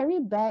you carry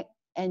back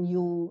and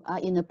you are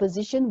in a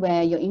position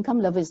where your income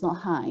level is not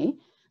high,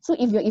 so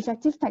if your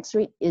effective tax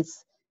rate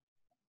is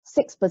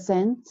 6%,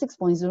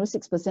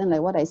 6.06%,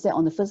 like what I said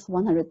on the first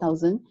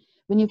 100,000,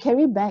 when you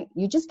carry back,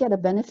 you just get a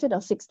benefit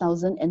of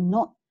 6,000 and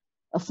not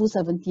a full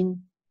 17%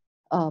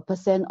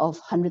 of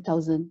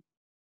 100,000.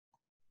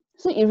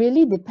 So it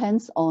really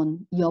depends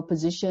on your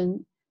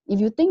position. If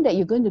you think that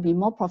you're going to be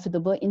more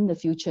profitable in the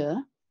future,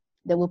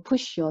 that will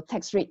push your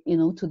tax rate, you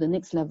know, to the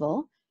next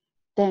level,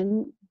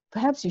 then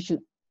perhaps you should,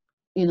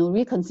 you know,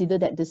 reconsider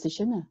that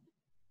decision.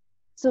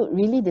 So it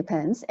really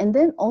depends. And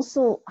then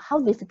also how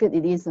difficult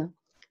it is.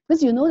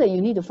 Because you know that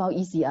you need to file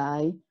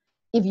ECI.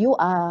 If you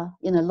are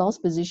in a loss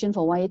position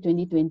for YA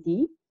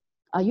 2020,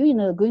 are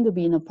you going to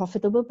be in a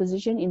profitable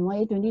position in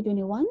YA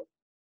 2021?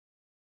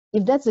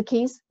 If that's the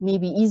case,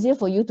 maybe easier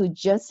for you to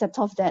just set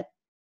off that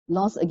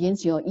loss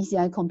against your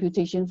ECI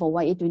computation for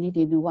YA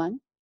 2021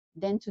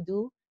 than to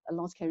do a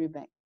loss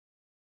carryback.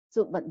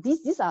 So, but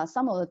these are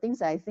some of the things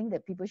that I think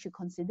that people should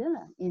consider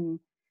in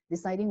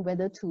deciding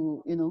whether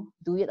to, you know,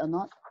 do it or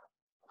not.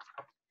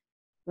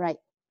 Right.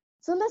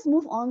 So let's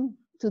move on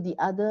to the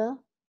other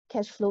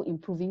cash flow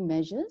improving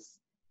measures.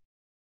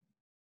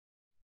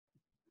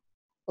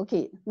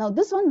 Okay, now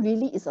this one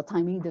really is a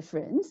timing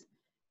difference,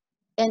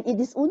 and it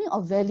is only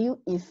of value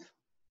if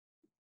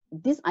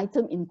this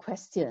item in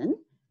question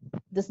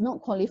does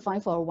not qualify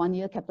for a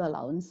 1-year capital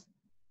allowance.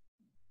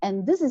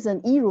 And this is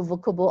an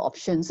irrevocable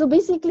option. So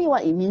basically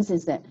what it means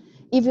is that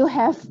if you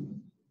have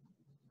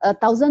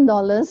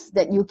 $1,000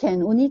 that you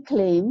can only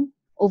claim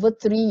over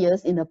 3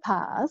 years in the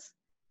past,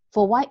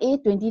 for YA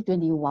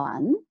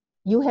 2021,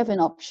 you have an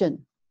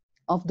option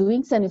of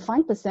doing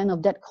 75%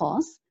 of that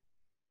cost,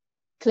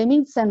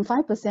 claiming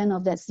 75%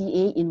 of that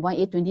CA in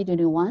YA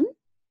 2021,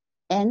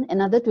 and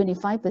another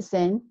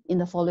 25% in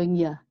the following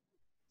year.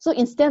 So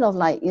instead of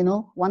like, you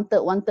know, one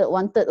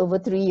third over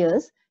 3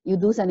 years, you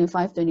do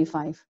 75,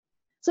 25.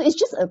 So it's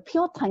just a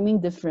pure timing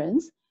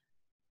difference,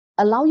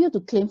 allow you to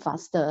claim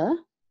faster,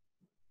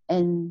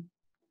 and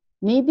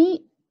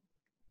maybe,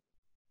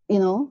 you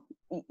know,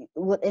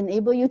 would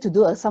enable you to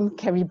do some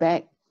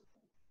carryback.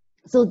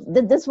 So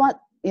that's what,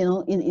 you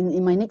know,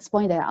 in my next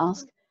point that I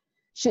ask,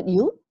 should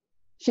you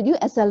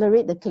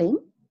accelerate the claim?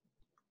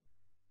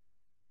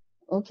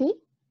 Okay.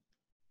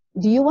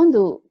 Do you want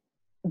to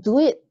do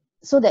it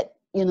so that,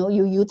 you know,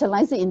 you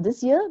utilize it in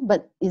this year,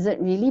 but is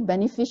it really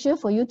beneficial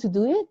for you to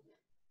do it?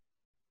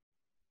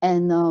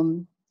 And,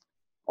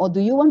 or do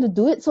you want to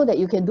do it so that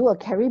you can do a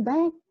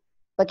carryback?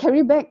 But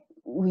carryback,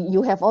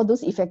 you have all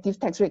those effective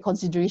tax rate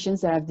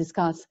considerations that I've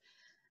discussed.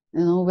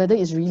 You know, whether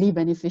it's really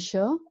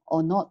beneficial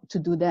or not to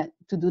do that,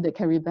 to do the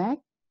carryback.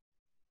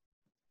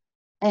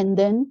 And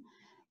then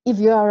if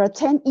you are a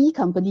 10E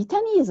company,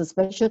 10E is a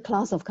special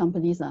class of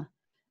companies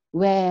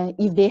where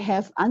if they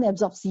have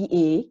unabsorbed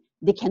CA,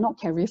 they cannot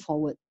carry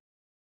forward.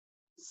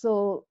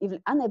 So if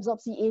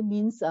unabsorbed CA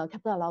means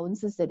capital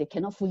allowances that they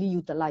cannot fully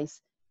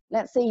utilize.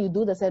 Let's say you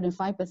do the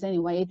 75%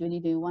 in YA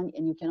 2021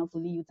 and you cannot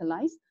fully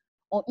utilize,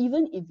 or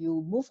even if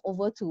you move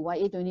over to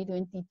YA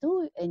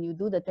 2022 and you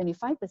do the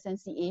 25%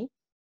 CA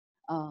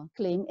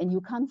claim and you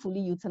can't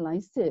fully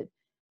utilize it,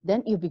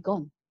 then it'll be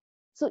gone.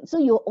 So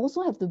you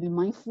also have to be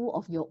mindful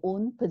of your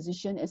own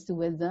position as to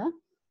whether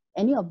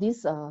any of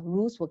these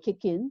rules will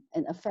kick in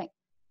and affect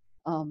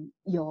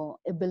your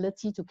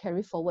ability to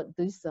carry forward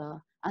these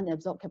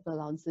unabsorbed capital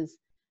allowances.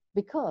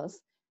 Because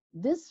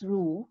this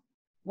rule,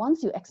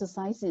 once you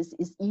exercise it,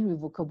 is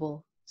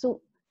irrevocable.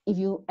 So if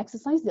you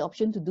exercise the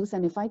option to do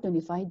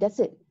 75-25, that's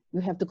it. You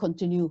have to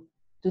continue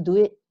to do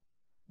it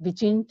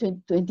between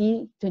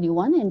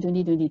 2021 and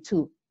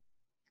 2022.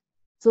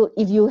 So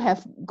if you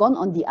have gone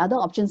on the other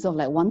options of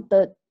like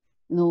 1/3,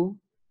 you know,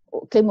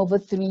 claim over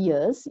 3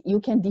 years, you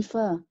can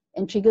defer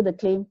and trigger the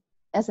claim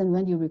as and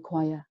when you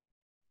require.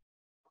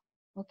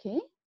 Okay,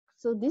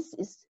 so this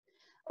is,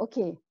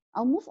 okay,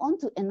 I'll move on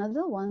to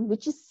another one,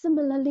 which is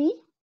similarly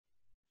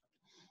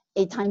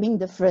a timing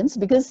difference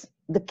because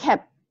the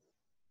cap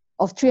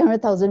of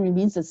 300,000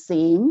 remains the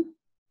same.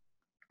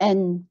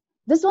 And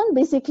this one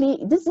basically,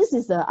 this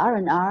is the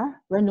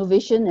R&R,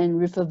 renovation and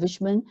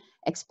refurbishment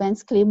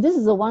expense claim. This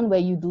is the one where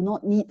you do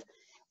not need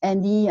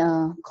any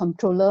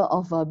controller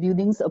of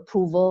buildings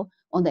approval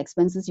on the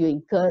expenses you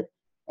incurred.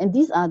 And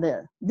these are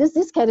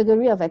this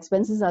category of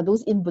expenses are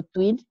those in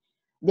between.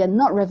 They're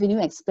not revenue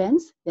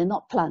expense, they're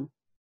not planned.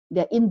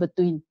 They're in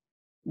between.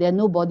 They're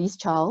nobody's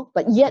child,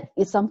 but yet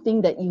it's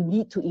something that you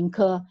need to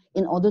incur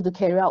in order to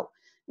carry out,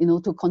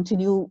 to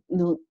continue,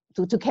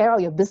 to carry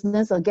out your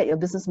business or get your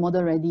business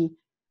model ready.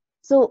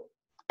 So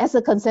as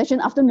a concession,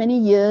 after many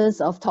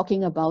years of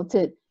talking about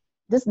it,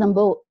 this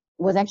number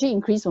was actually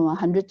increased from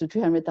 100 to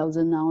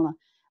 300,000 now.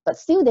 But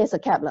still there's a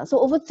cap. So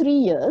over 3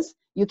 years,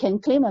 you can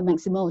claim a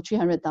maximum of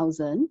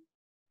 300,000.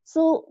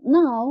 So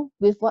now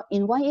with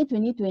in YA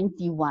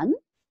 2021,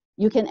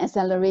 you can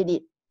accelerate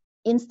it.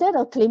 Instead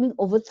of claiming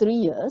over 3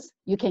 years,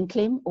 you can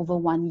claim over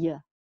 1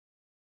 year.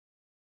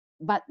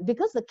 But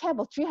because the cap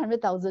of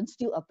 300,000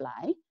 still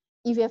apply,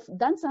 if you have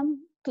done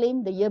some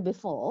claim the year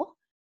before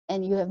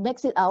and you have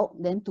maxed it out,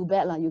 then too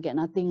bad, you get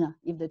nothing.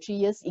 If the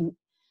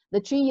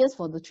 3 years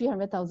for the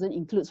 300,000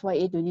 includes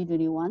YA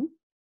 2021,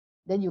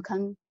 then you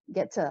can't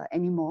get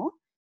any more.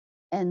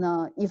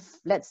 And if,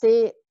 let's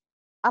say,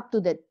 up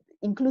to that,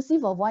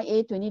 inclusive of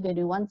YA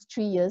 2021,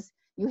 3 years,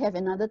 you have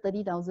another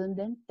 30,000,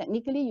 then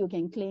technically you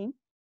can claim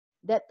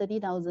that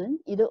 30,000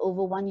 either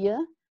over 1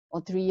 year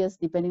or 3 years,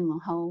 depending on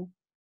how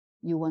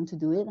you want to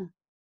do it.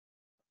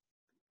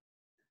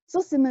 So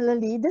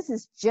similarly, this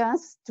is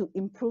just to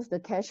improve the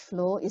cash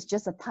flow. It's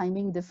just a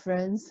timing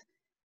difference.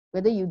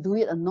 Whether you do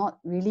it or not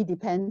really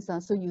depends.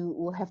 So you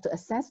will have to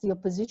assess your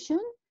position.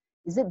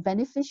 Is it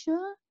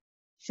beneficial?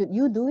 Should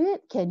you do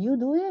it? Can you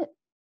do it?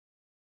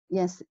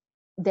 Yes,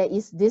 there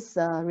is this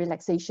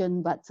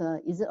relaxation, but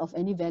is it of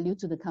any value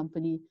to the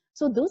company?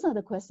 So those are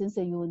the questions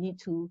that you will need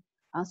to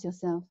ask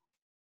yourself.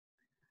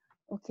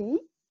 Okay,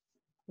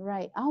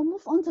 right. I'll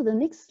move on to the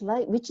next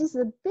slide, which is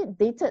a bit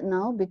dated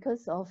now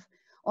because of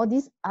all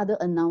these other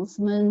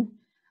announcements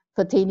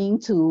pertaining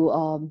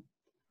to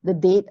the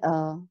date,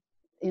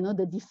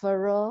 the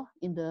deferral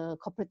in the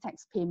corporate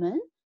tax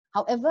payment.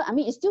 However, I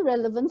mean, it's still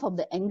relevant from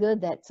the angle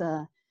that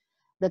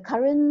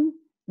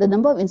the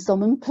number of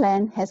installment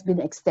plan has been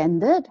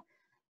extended,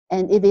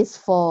 and it is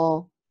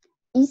for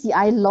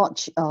ECI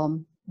lodge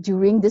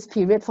during this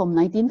period from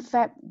 19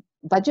 Feb,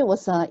 budget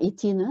was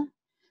 18,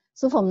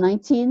 so from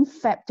 19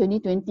 Feb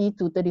 2020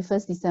 to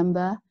 31st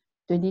December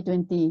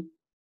 2020.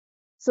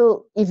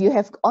 So if you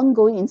have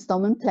ongoing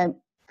installment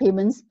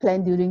payments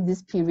planned during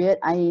this period,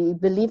 I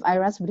believe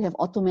IRAS would have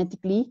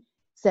automatically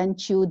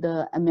sent you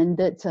the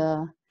amended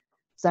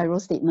Xero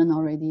statement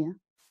already.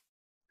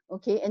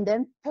 Okay, and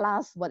then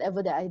plus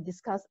whatever that I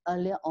discussed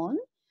earlier on,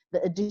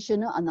 the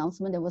additional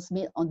announcement that was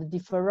made on the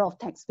deferral of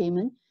tax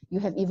payment, you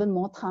have even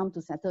more time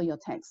to settle your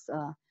tax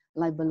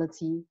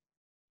liability.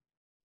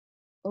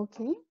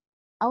 Okay,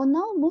 I will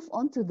now move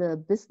on to the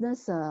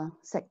business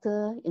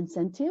sector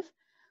incentive.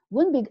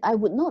 I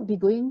would not be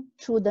going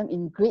through them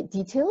in great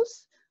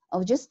details.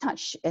 I'll just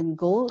touch and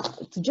go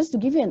just to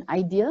give you an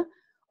idea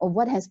of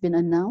what has been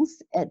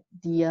announced at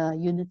the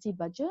Unity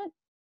budget.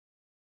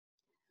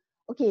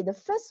 Okay, the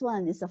first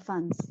one is the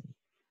funds.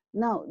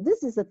 Now,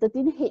 this is a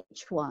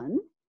 13H one,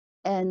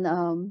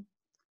 and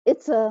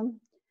it's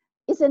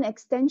an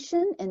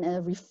extension and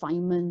a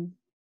refinement.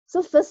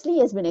 So firstly,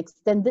 it has been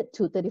extended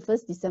to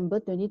 31st December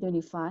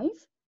 2025.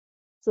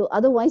 So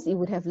otherwise, it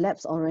would have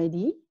lapsed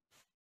already.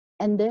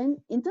 And then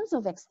in terms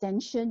of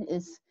extension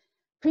is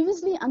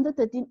previously under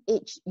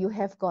 13H, you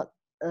have got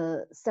a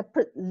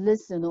separate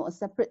list, a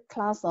separate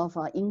class of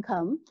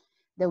income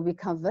that will be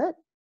covered.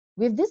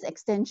 With this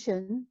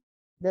extension,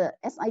 the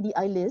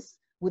SIDI list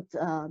would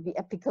be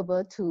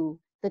applicable to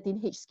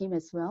 13H scheme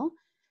as well.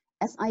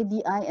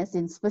 SIDI as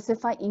in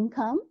specified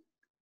income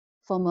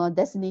from a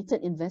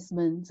designated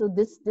investment. So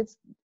this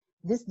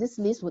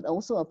list would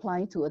also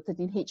apply to a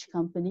 13H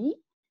company.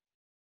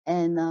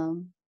 And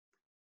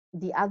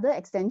the other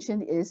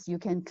extension is you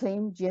can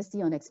claim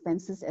GST on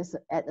expenses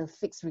at a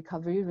fixed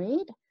recovery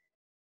rate.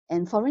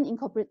 And foreign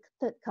incorporated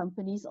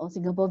companies or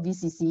Singapore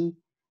VCC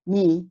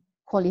may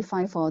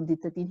qualify for the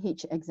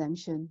 13H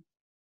exemption.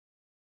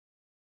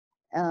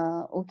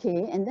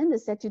 Okay, and then the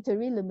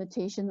statutory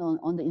limitation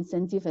on the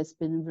incentive has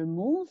been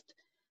removed,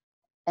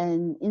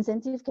 and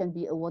incentive can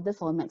be awarded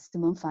for a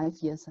maximum 5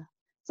 years.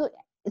 So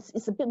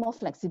it's a bit more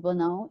flexible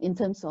now in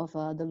terms of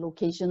the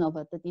location of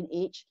a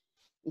 13H.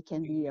 It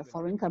can be a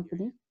foreign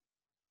company.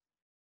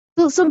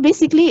 So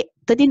basically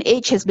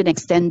 13H has been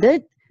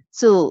extended.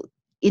 So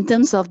in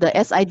terms of the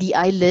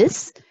SIDI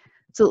list,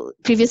 so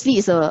previously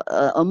it's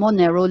a more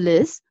narrow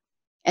list,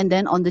 and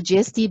then on the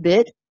GST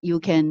bit, you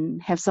can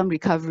have some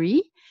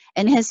recovery,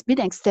 and it has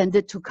been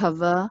extended to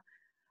cover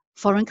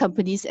foreign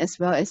companies as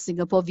well as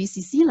Singapore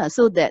VCC,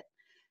 so that,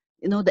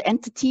 the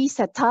entity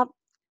setup,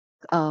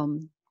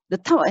 the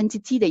type of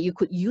entity that you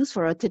could use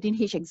for a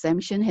 13H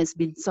exemption has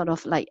been sort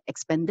of like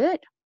expanded.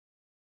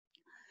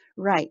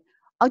 Right,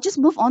 I'll just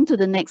move on to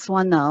the next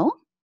one now.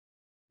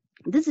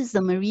 This is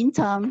the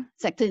maritime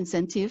sector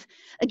incentive.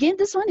 Again,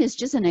 this one is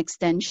just an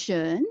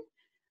extension,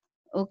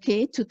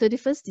 okay, to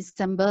 31st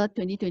December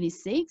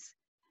 2026.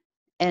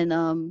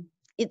 And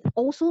it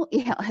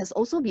has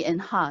also been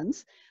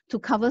enhanced to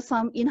cover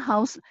some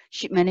in-house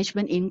ship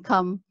management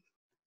income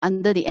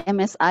under the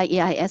MSI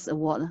AIS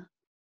award.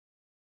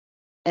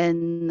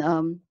 And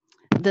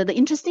the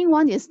interesting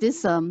one is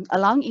this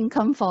allowing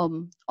income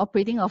from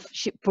operating of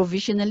ship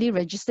provisionally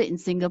registered in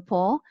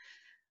Singapore,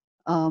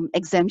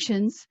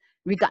 exemptions,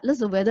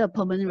 regardless of whether a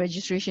permanent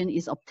registration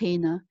is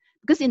obtained.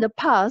 Because in the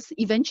past,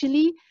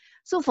 eventually,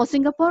 so for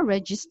Singapore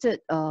registered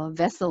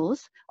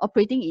vessels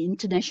operating in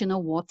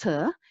international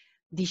water,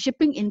 the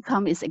shipping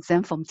income is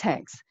exempt from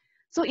tax.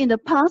 So in the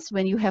past,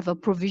 when you have a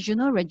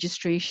provisional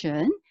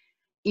registration,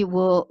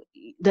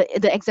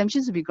 the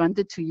exemptions will be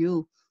granted to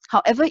you.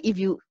 However, if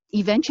you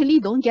eventually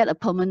don't get a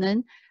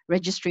permanent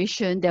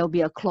registration, there will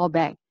be a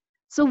clawback.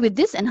 So with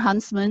this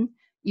enhancement,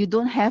 you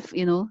don't have,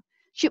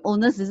 ship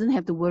owners doesn't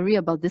have to worry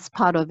about this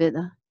part of it.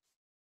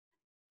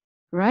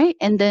 Right?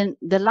 And then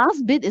the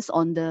last bit is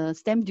on the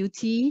stamp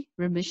duty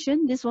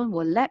remission. This one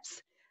will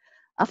lapse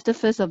after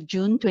 1st of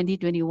June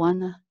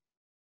 2021.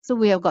 So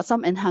we have got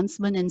some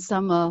enhancement and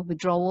some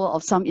withdrawal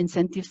of some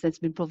incentives that's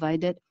been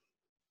provided.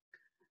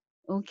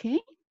 Okay.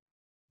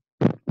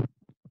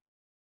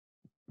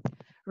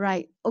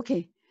 Right.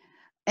 Okay.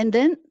 And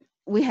then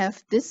we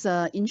have this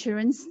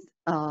insurance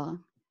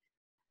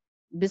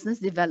business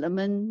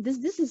development.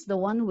 This is the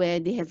one where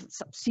they have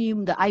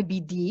subsumed the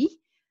IBD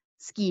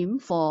scheme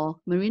for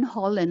marine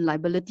hull and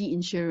liability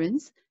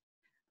insurance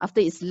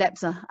after its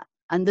lapse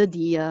under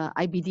the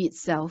IBD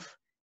itself,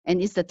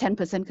 and it's the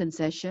 10%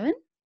 concession.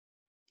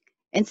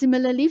 And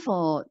similarly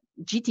for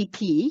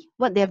GTP,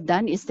 what they have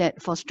done is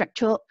that for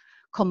structural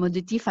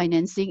commodity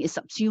financing is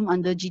subsumed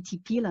under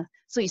GTP.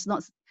 So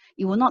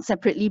it will not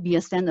separately be a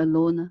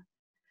standalone.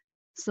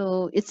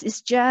 So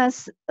it's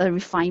just a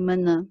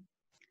refinement.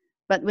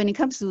 But when it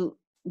comes to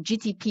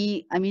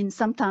GTP, I mean,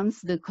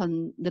 sometimes the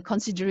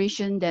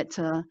consideration that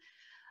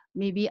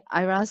maybe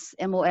IRAS,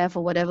 MOF,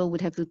 or whatever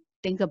would have to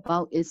think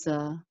about is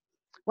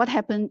what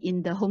happened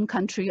in the home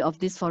country of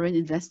these foreign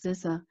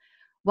investors.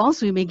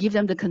 Whilst we may give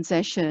them the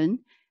concession,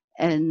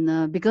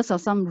 and because of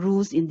some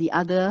rules in the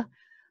other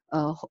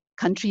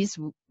countries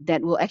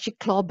that will actually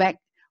claw back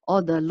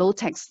all the low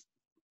tax,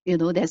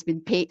 that has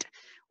been paid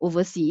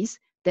overseas,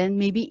 then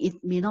maybe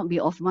it may not be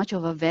of much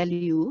of a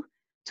value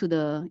to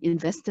the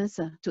investors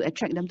to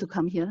attract them to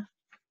come here.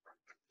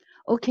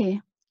 Okay,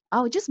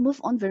 I'll just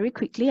move on very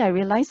quickly. I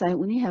realize I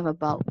only have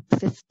about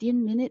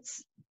 15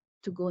 minutes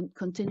to go and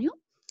continue.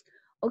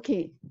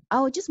 Okay,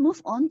 I'll just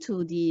move on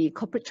to the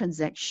corporate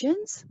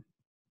transactions.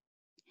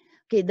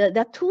 Okay, there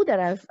are two that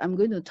I'm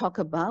going to talk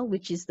about,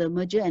 which is the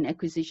merger and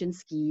acquisition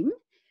scheme,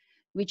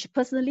 which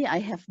personally I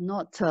have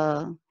not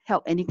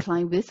helped any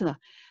client with,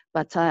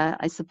 but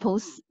I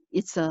suppose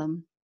it's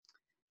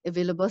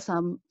available.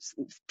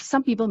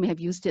 Some people may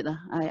have used it.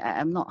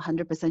 I'm not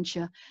 100%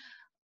 sure.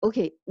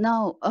 Okay,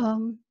 now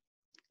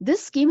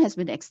this scheme has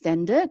been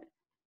extended,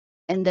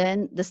 and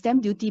then the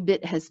stamp duty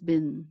bit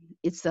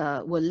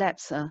will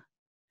lapse,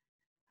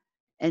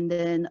 and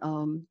then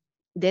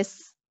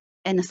there's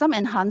some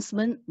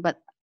enhancement, but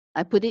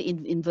I put it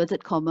in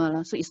inverted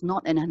comma, so it's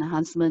not an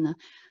enhancement.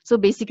 So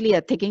basically,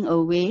 taking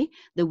away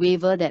the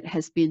waiver that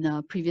has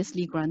been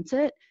previously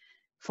granted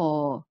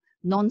for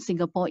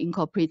non-Singapore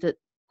incorporated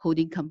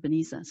holding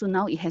companies. So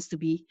now it has to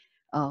be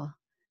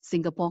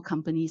Singapore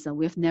companies.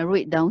 We have narrowed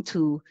it down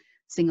to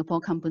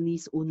Singapore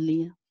companies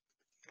only.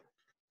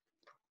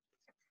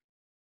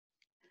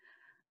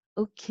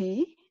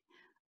 Okay,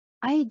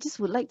 I just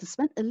would like to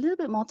spend a little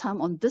bit more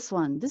time on this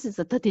one. This is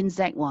the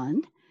 13ZAC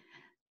one.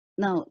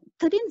 Now,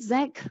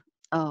 13ZAC,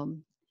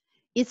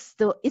 it's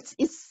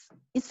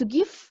to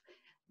give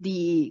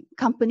the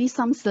company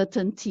some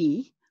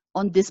certainty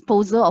on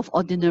disposal of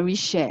ordinary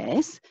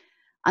shares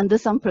under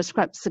some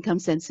prescribed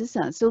circumstances.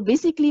 So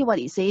basically what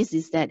it says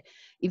is that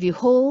if you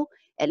hold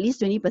at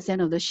least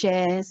 20% of the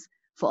shares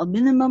for a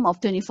minimum of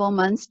 24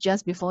 months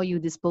just before you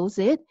dispose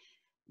it,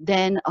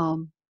 then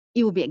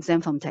it will be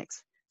exempt from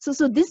tax.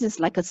 So this is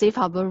like a safe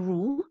harbor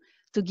rule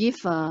to give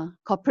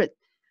corporate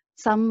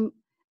some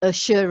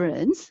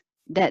assurance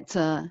that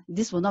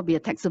this will not be a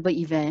taxable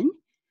event,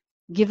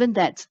 given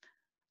that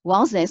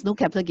whilst there is no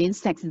capital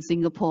gains tax in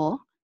Singapore,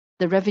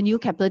 the revenue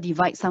capital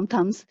divide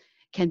sometimes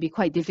can be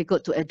quite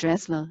difficult to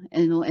address,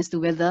 as to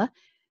whether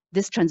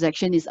this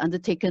transaction is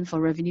undertaken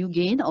for revenue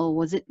gain or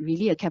was it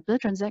really a capital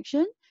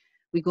transaction.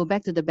 We go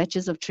back to the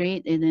batches of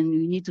trade, and then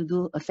we need to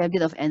do a fair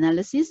bit of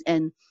analysis,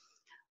 and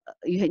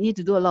you need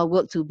to do a lot of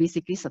work to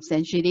basically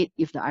substantiate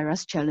if the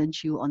IRAS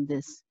challenge you on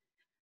this.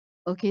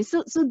 Okay,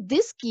 so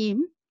this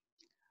scheme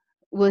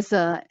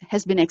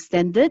has been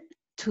extended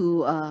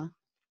to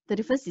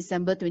 31st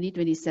December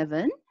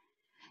 2027.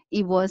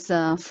 It was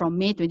from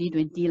May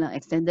 2020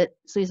 extended,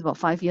 so it's about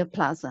 5 years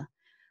plus.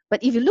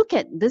 But if you look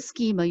at this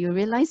scheme, you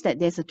realize that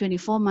there's a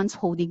 24 months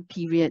holding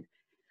period.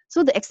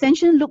 So the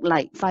extension looked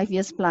like 5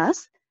 years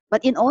plus,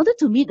 but in order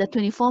to meet the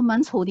 24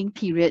 months holding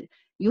period,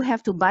 you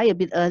have to buy a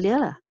bit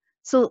earlier.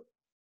 So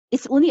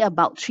it's only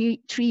about three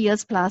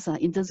years plus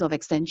in terms of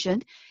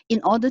extension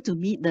in order to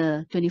meet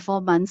the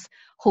 24 months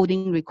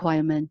holding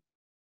requirement.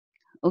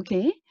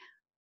 Okay,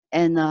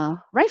 and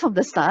right from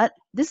the start,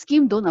 this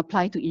scheme don't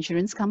apply to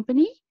insurance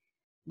company.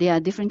 They are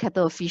different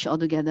kettle of fish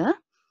altogether.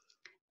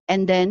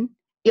 And then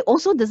it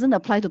also doesn't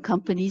apply to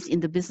companies in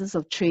the business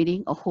of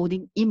trading or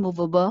holding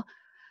immovable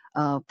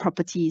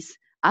properties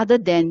other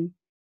than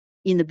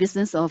in the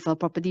business of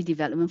property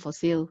development for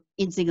sale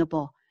in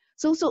Singapore.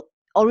 So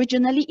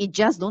originally it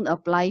just don't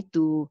apply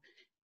to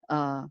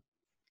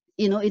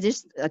it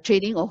is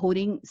trading or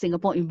holding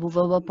Singapore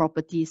immovable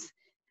properties.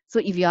 So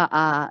if you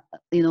are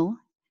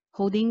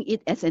holding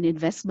it as an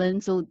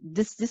investment, so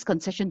this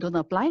concession don't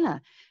apply lah,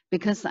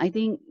 because I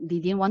think they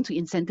didn't want to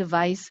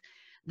incentivize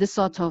this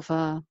sort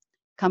of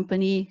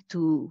company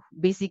to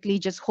basically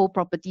just hold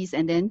properties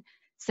and then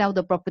sell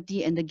the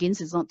property and the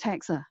gains is not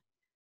taxed.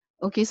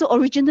 Okay, so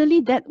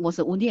originally that was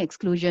the only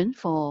exclusion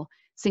for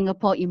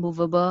Singapore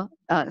immovable,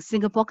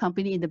 Singapore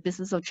company in the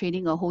business of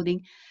trading or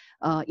holding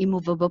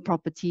immovable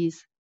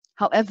properties.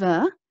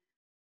 However,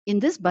 in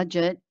this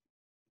budget,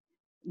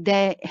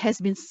 there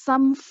has been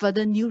some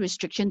further new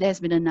restriction that has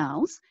been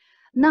announced.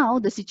 Now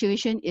the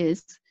situation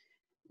is,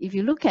 if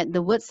you look at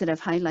the words that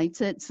I've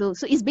highlighted, so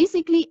it's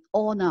basically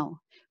all now,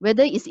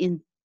 whether it's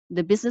in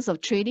the business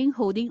of trading,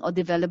 holding, or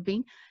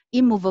developing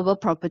immovable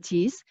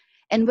properties,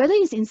 and whether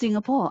it's in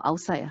Singapore or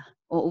outside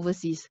or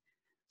overseas.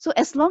 So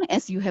as long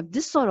as you have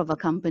this sort of a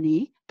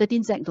company,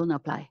 13Z don't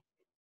apply.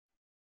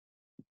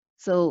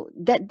 So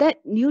that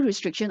new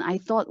restriction I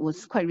thought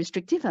was quite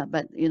restrictive,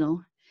 but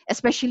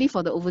especially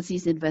for the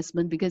overseas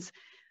investment, because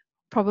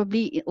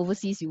probably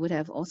overseas you would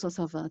have all sorts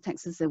of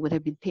taxes that would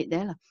have been paid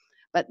there.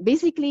 But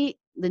basically,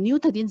 the new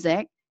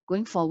 13Z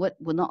going forward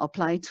will not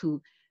apply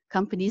to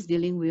companies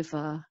dealing with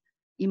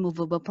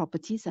immovable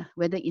properties,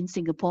 whether in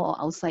Singapore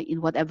or outside,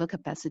 in whatever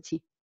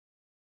capacity.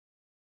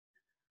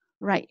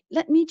 Right,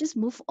 let me just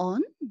move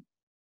on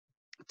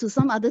to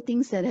some other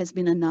things that has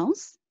been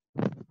announced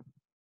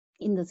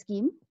in the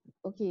scheme.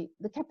 Okay,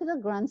 the capital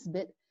grants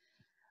bit.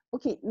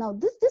 Okay, now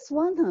this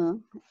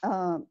one,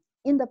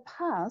 in the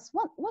past,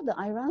 what the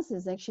IRAS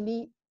has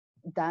actually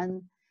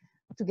done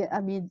to get,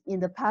 in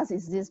the past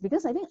is this,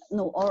 because I think,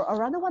 or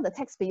rather what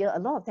a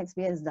lot of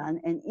taxpayer has done,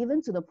 and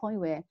even to the point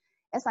where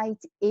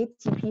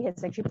SIATP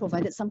has actually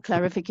provided some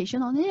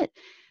clarification on it,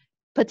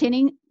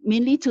 pertaining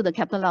mainly to the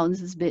capital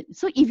allowances bit.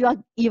 So if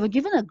you are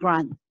given a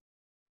grant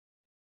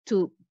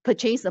to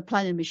purchase a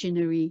plant and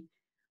machinery,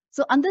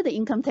 so under the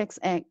Income Tax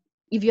Act,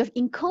 if you have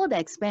incurred the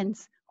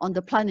expense on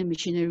the plant and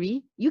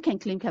machinery, you can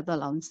claim capital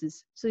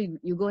allowances. So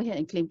you go ahead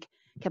and claim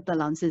capital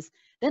allowances.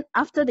 Then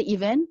after the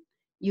event,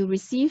 you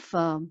receive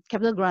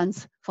capital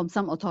grants from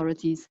some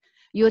authorities.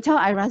 You will tell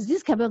IRAS,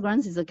 this capital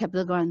grants is a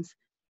capital grants.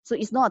 So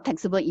it's not a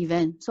taxable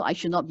event, so I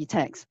should not be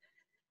taxed.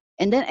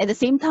 And then at the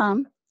same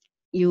time,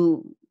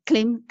 you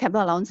claim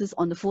capital allowances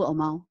on the full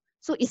amount.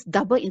 So it's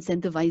double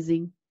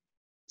incentivizing.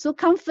 So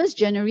come 1st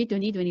January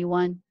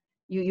 2021,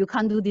 you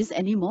can't do this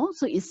anymore.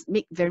 So it's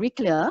made very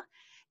clear,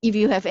 if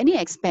you have any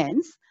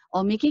expense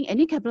or making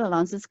any capital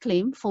allowances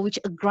claim for which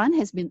a grant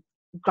has been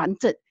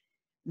granted,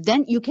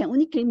 then you can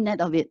only claim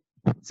net of it.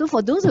 So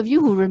for those of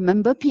you who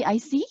remember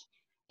PIC,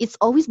 it's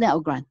always net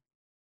of grant.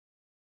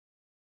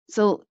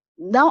 So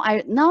now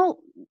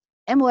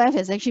MOF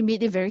has actually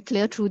made it very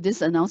clear through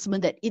this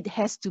announcement that it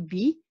has to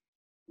be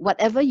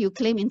whatever you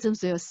claim in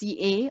terms of your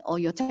CA or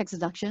your tax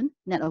deduction,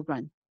 net of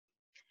grant.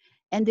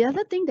 And the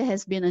other thing that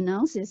has been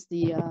announced is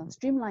the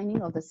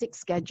streamlining of the 6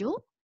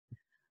 schedule.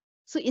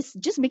 So it's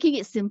just making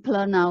it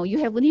simpler now. You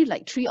have only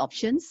like 3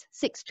 options,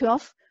 6,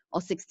 12,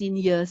 or 16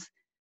 years.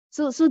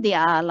 So they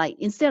are like,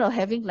 instead of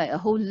having like a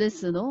whole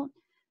list,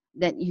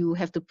 that you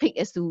have to pick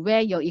as to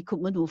where your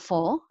equipment will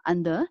fall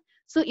under.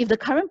 So if the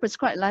current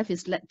prescribed life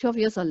is 12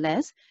 years or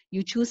less,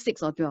 you choose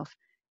 6 or 12.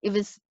 If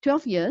it's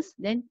 12 years,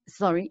 then,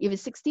 if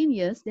it's 16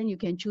 years, then you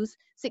can choose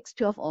 6,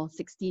 12, or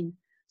 16.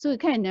 So you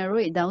kind of narrow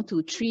it down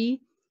to 3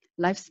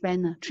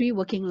 lifespan, 3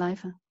 working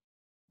life.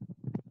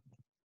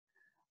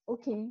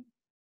 Okay.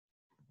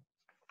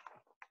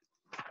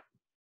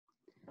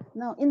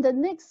 Now, in the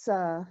next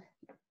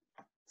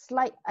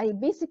slide, I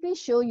basically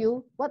show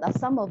you what are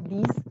some of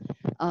these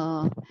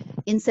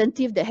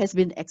incentives that has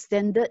been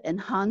extended,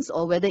 enhanced,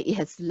 or whether it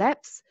has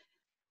lapsed.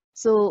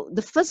 So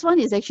the first one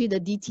is actually the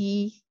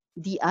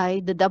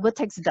DTDI, the double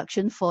tax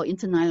deduction for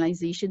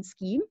internalization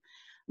scheme.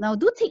 Now,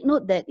 do take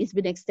note that it's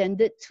been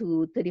extended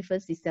to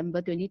 31st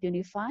December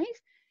 2025.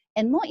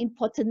 And more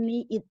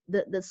importantly,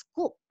 the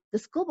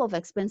scope of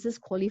expenses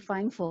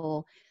qualifying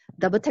for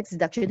double tax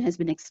deduction has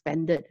been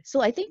expanded.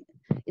 So I think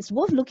it's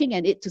worth looking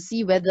at it to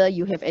see whether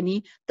you have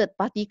any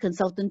third-party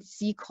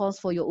consultancy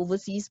costs for your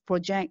overseas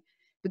project,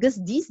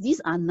 because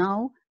these are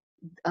now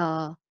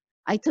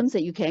items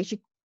that you can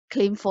actually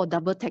claim for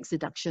double tax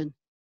deduction.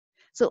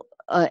 So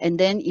and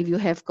then if you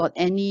have got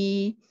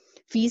any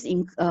fees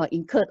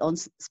incurred on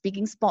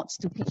speaking spots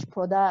to pitch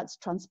products,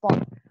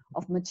 transport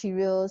of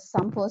materials,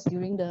 samples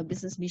during the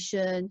business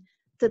mission,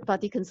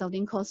 third-party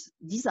consulting costs,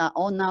 these are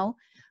all now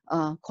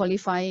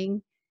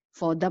qualifying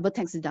for double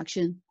tax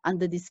deduction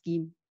under this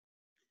scheme.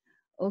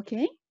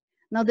 Okay.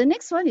 Now the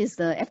next one is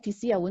the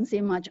FTC. I won't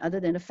say much other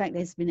than the fact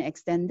that it's been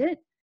extended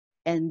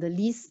and the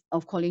list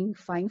of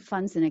qualifying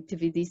funds and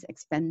activities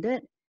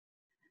expanded.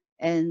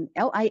 And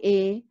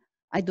LIA,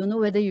 I don't know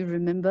whether you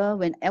remember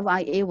when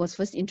LIA was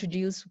first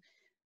introduced,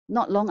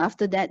 not long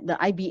after that, the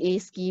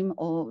IBA scheme,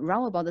 or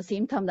around about the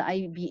same time, the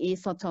IBA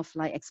sort of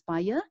like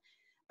expire,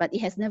 but it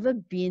has never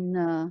been,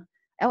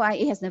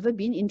 LIA has never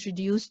been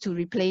introduced to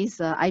replace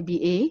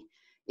IBA.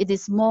 It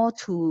is more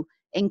to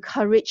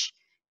encourage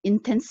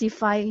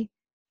intensification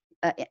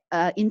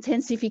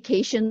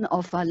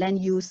of land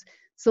use.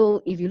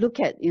 So if you look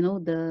at,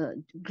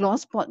 the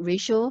gross plot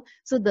ratio,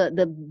 so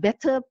the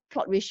better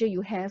plot ratio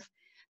you have,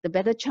 the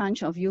better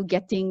chance of you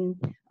getting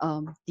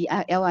the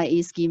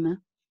LIA scheme.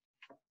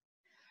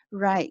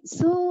 Right.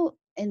 So,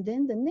 and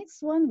then the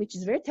next one, which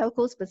is very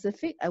telco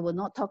specific, I will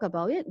not talk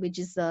about it, which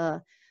is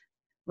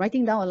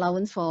writing down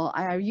allowance for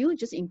IRU,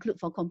 just include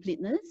for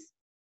completeness.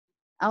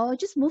 I'll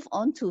just move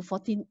on to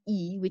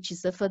 14E, which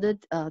is a further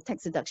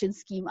tax deduction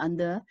scheme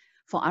under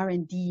for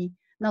R&D.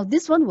 Now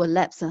this one will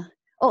lapse.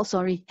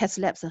 Has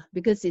lapsed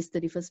because it's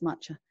 31st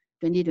March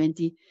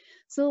 2020.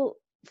 So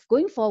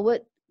going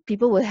forward,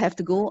 people will have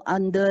to go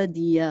under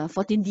the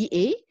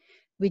 14DA,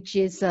 which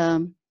is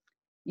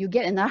you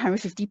get another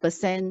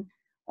 150%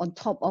 on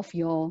top of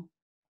your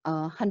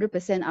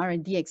 100%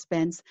 R&D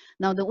expense.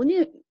 Now the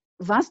only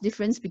vast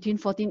difference between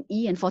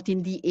 14E and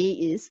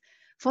 14DA is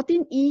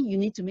 14E, you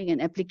need to make an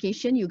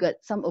application, you got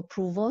some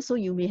approval, so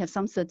you may have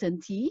some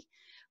certainty,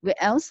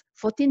 whereas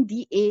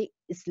 14DA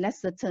is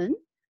less certain,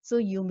 so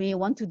you may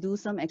want to do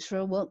some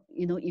extra work,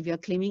 if you're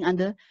claiming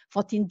under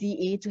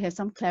 14DA to have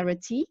some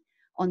clarity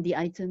on the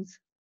items,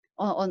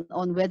 or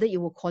on whether it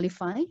will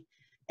qualify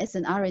as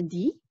an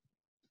R&D,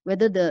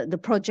 whether the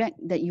project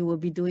that you will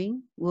be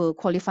doing will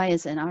qualify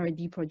as an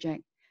R&D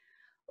project.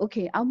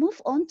 Okay, I'll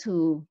move on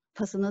to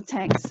personal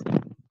tax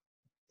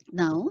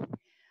now.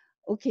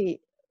 Okay,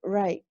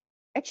 right.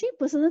 Actually,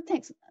 personal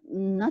tax,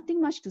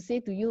 nothing much to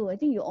say to you. I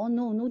think you all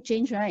know, no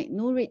change, right?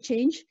 No rate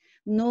change,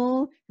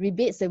 no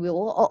rebates that we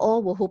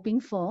all were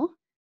hoping for.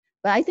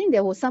 But I think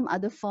there were some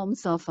other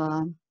forms of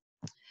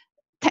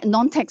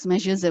non-tax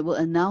measures that were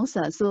announced.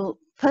 So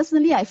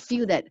personally, I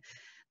feel that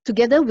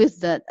together with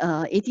that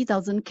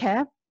 80,000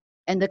 cap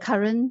and the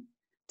current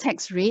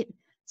tax rate,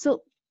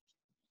 so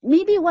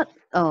maybe what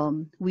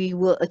we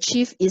will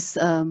achieve is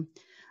a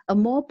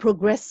more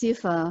progressive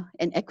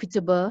and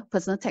equitable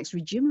personal tax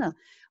regime,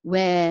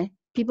 where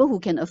people who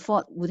can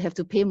afford would have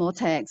to pay more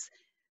tax,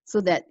 so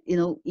that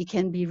it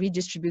can be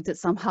redistributed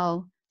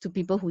somehow to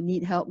people who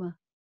need help.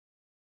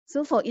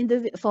 So for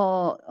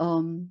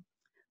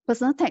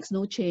personal tax,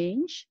 no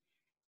change.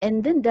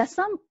 And then there's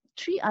some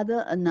 3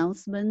 other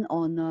announcements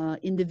on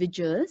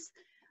individuals.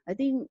 I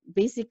think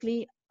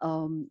basically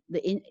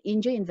the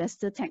angel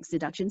investor tax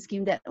deduction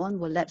scheme, that one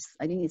will lapse.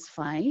 I think it's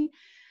fine.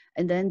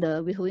 And then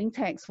the withholding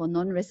tax for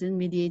non-resident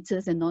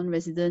mediators and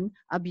non-resident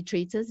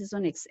arbitrators, this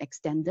one is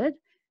extended.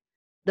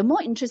 The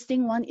more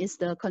interesting one is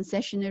the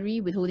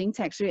concessionary withholding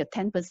tax rate of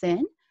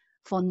 10%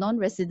 for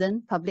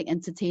non-resident public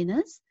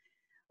entertainers.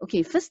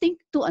 Okay, first thing,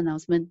 2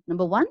 announcements.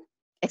 Number 1,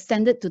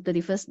 extended to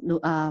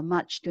 31st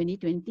March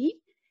 2020.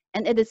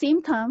 And at the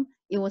same time,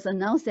 it was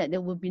announced that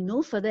there will be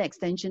no further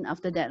extension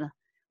after that.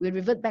 We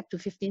revert back to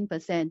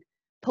 15%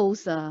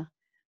 post the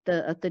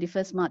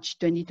 31st March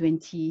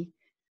 2020.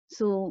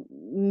 So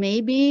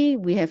maybe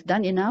we have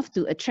done enough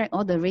to attract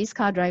all the race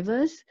car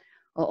drivers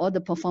or all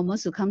the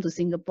performers who come to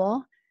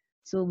Singapore.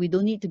 So we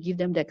don't need to give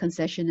them that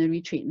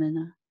concessionary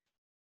treatment.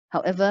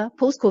 However,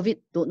 post-COVID,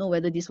 don't know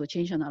whether this will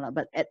change or not.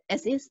 But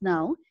as is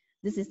now,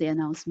 this is the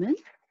announcement.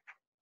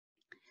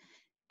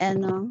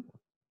 And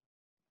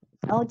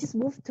I'll just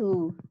move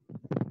to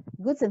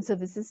goods and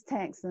services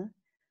tax.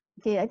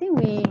 Okay, I think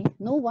we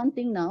know one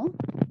thing now.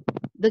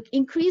 The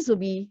increase will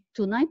be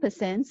to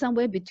 9%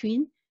 somewhere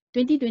between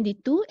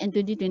 2022 and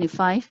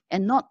 2025,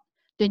 and not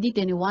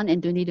 2021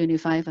 and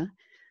 2025.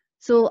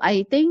 So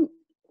I think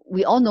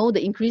we all know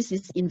the increase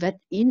is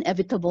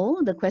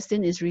inevitable. The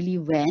question is really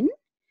when.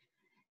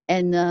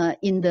 And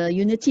in the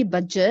Unity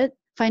budget,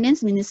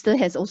 Finance Minister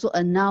has also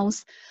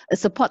announced a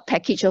support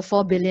package of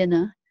 4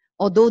 billion,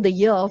 although the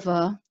year of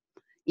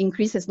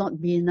increase has not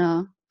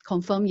been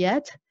confirmed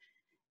yet.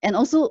 And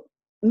also,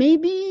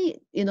 maybe,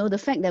 the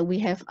fact that we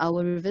have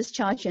our reverse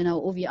charge and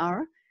our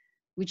OVR,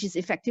 which is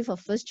effective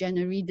of 1st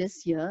January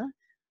this year,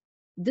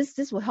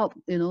 this will help,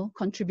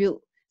 contribute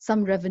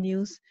some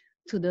revenues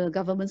to the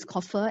government's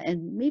coffer,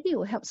 and maybe it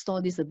will help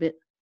store this a bit.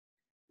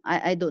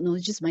 I don't know,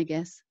 it's just my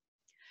guess.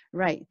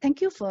 Right,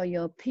 thank you for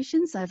your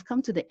patience. I've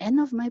come to the end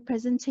of my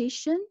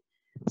presentation.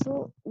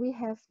 So we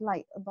have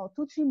like about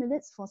 2-3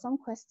 minutes for some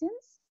questions.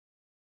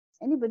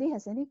 Anybody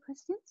has any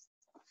questions?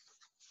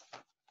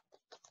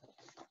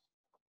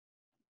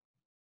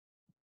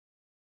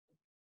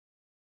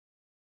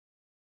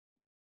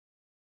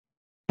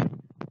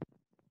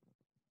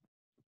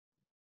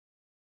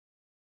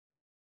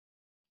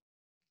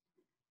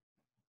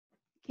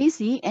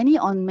 Casey, any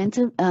on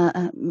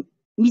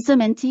Mr.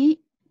 Menti?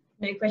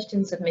 No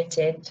questions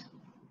submitted.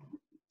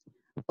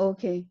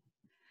 Okay.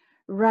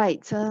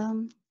 Right.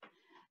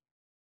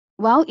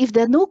 Well, if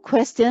there are no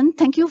questions,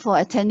 thank you for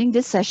attending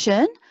this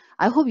session.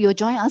 I hope you'll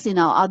join us in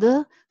our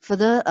other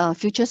further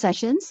future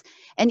sessions.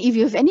 And if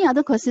you have any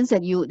other questions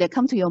that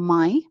come to your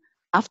mind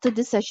after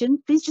this session,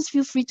 please just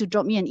feel free to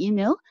drop me an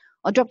email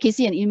or drop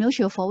Casey an email.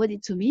 She'll forward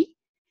it to me.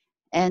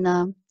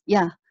 And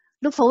yeah,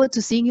 look forward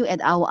to seeing you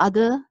at our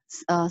other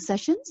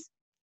sessions.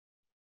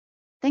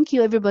 Thank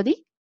you,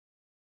 everybody.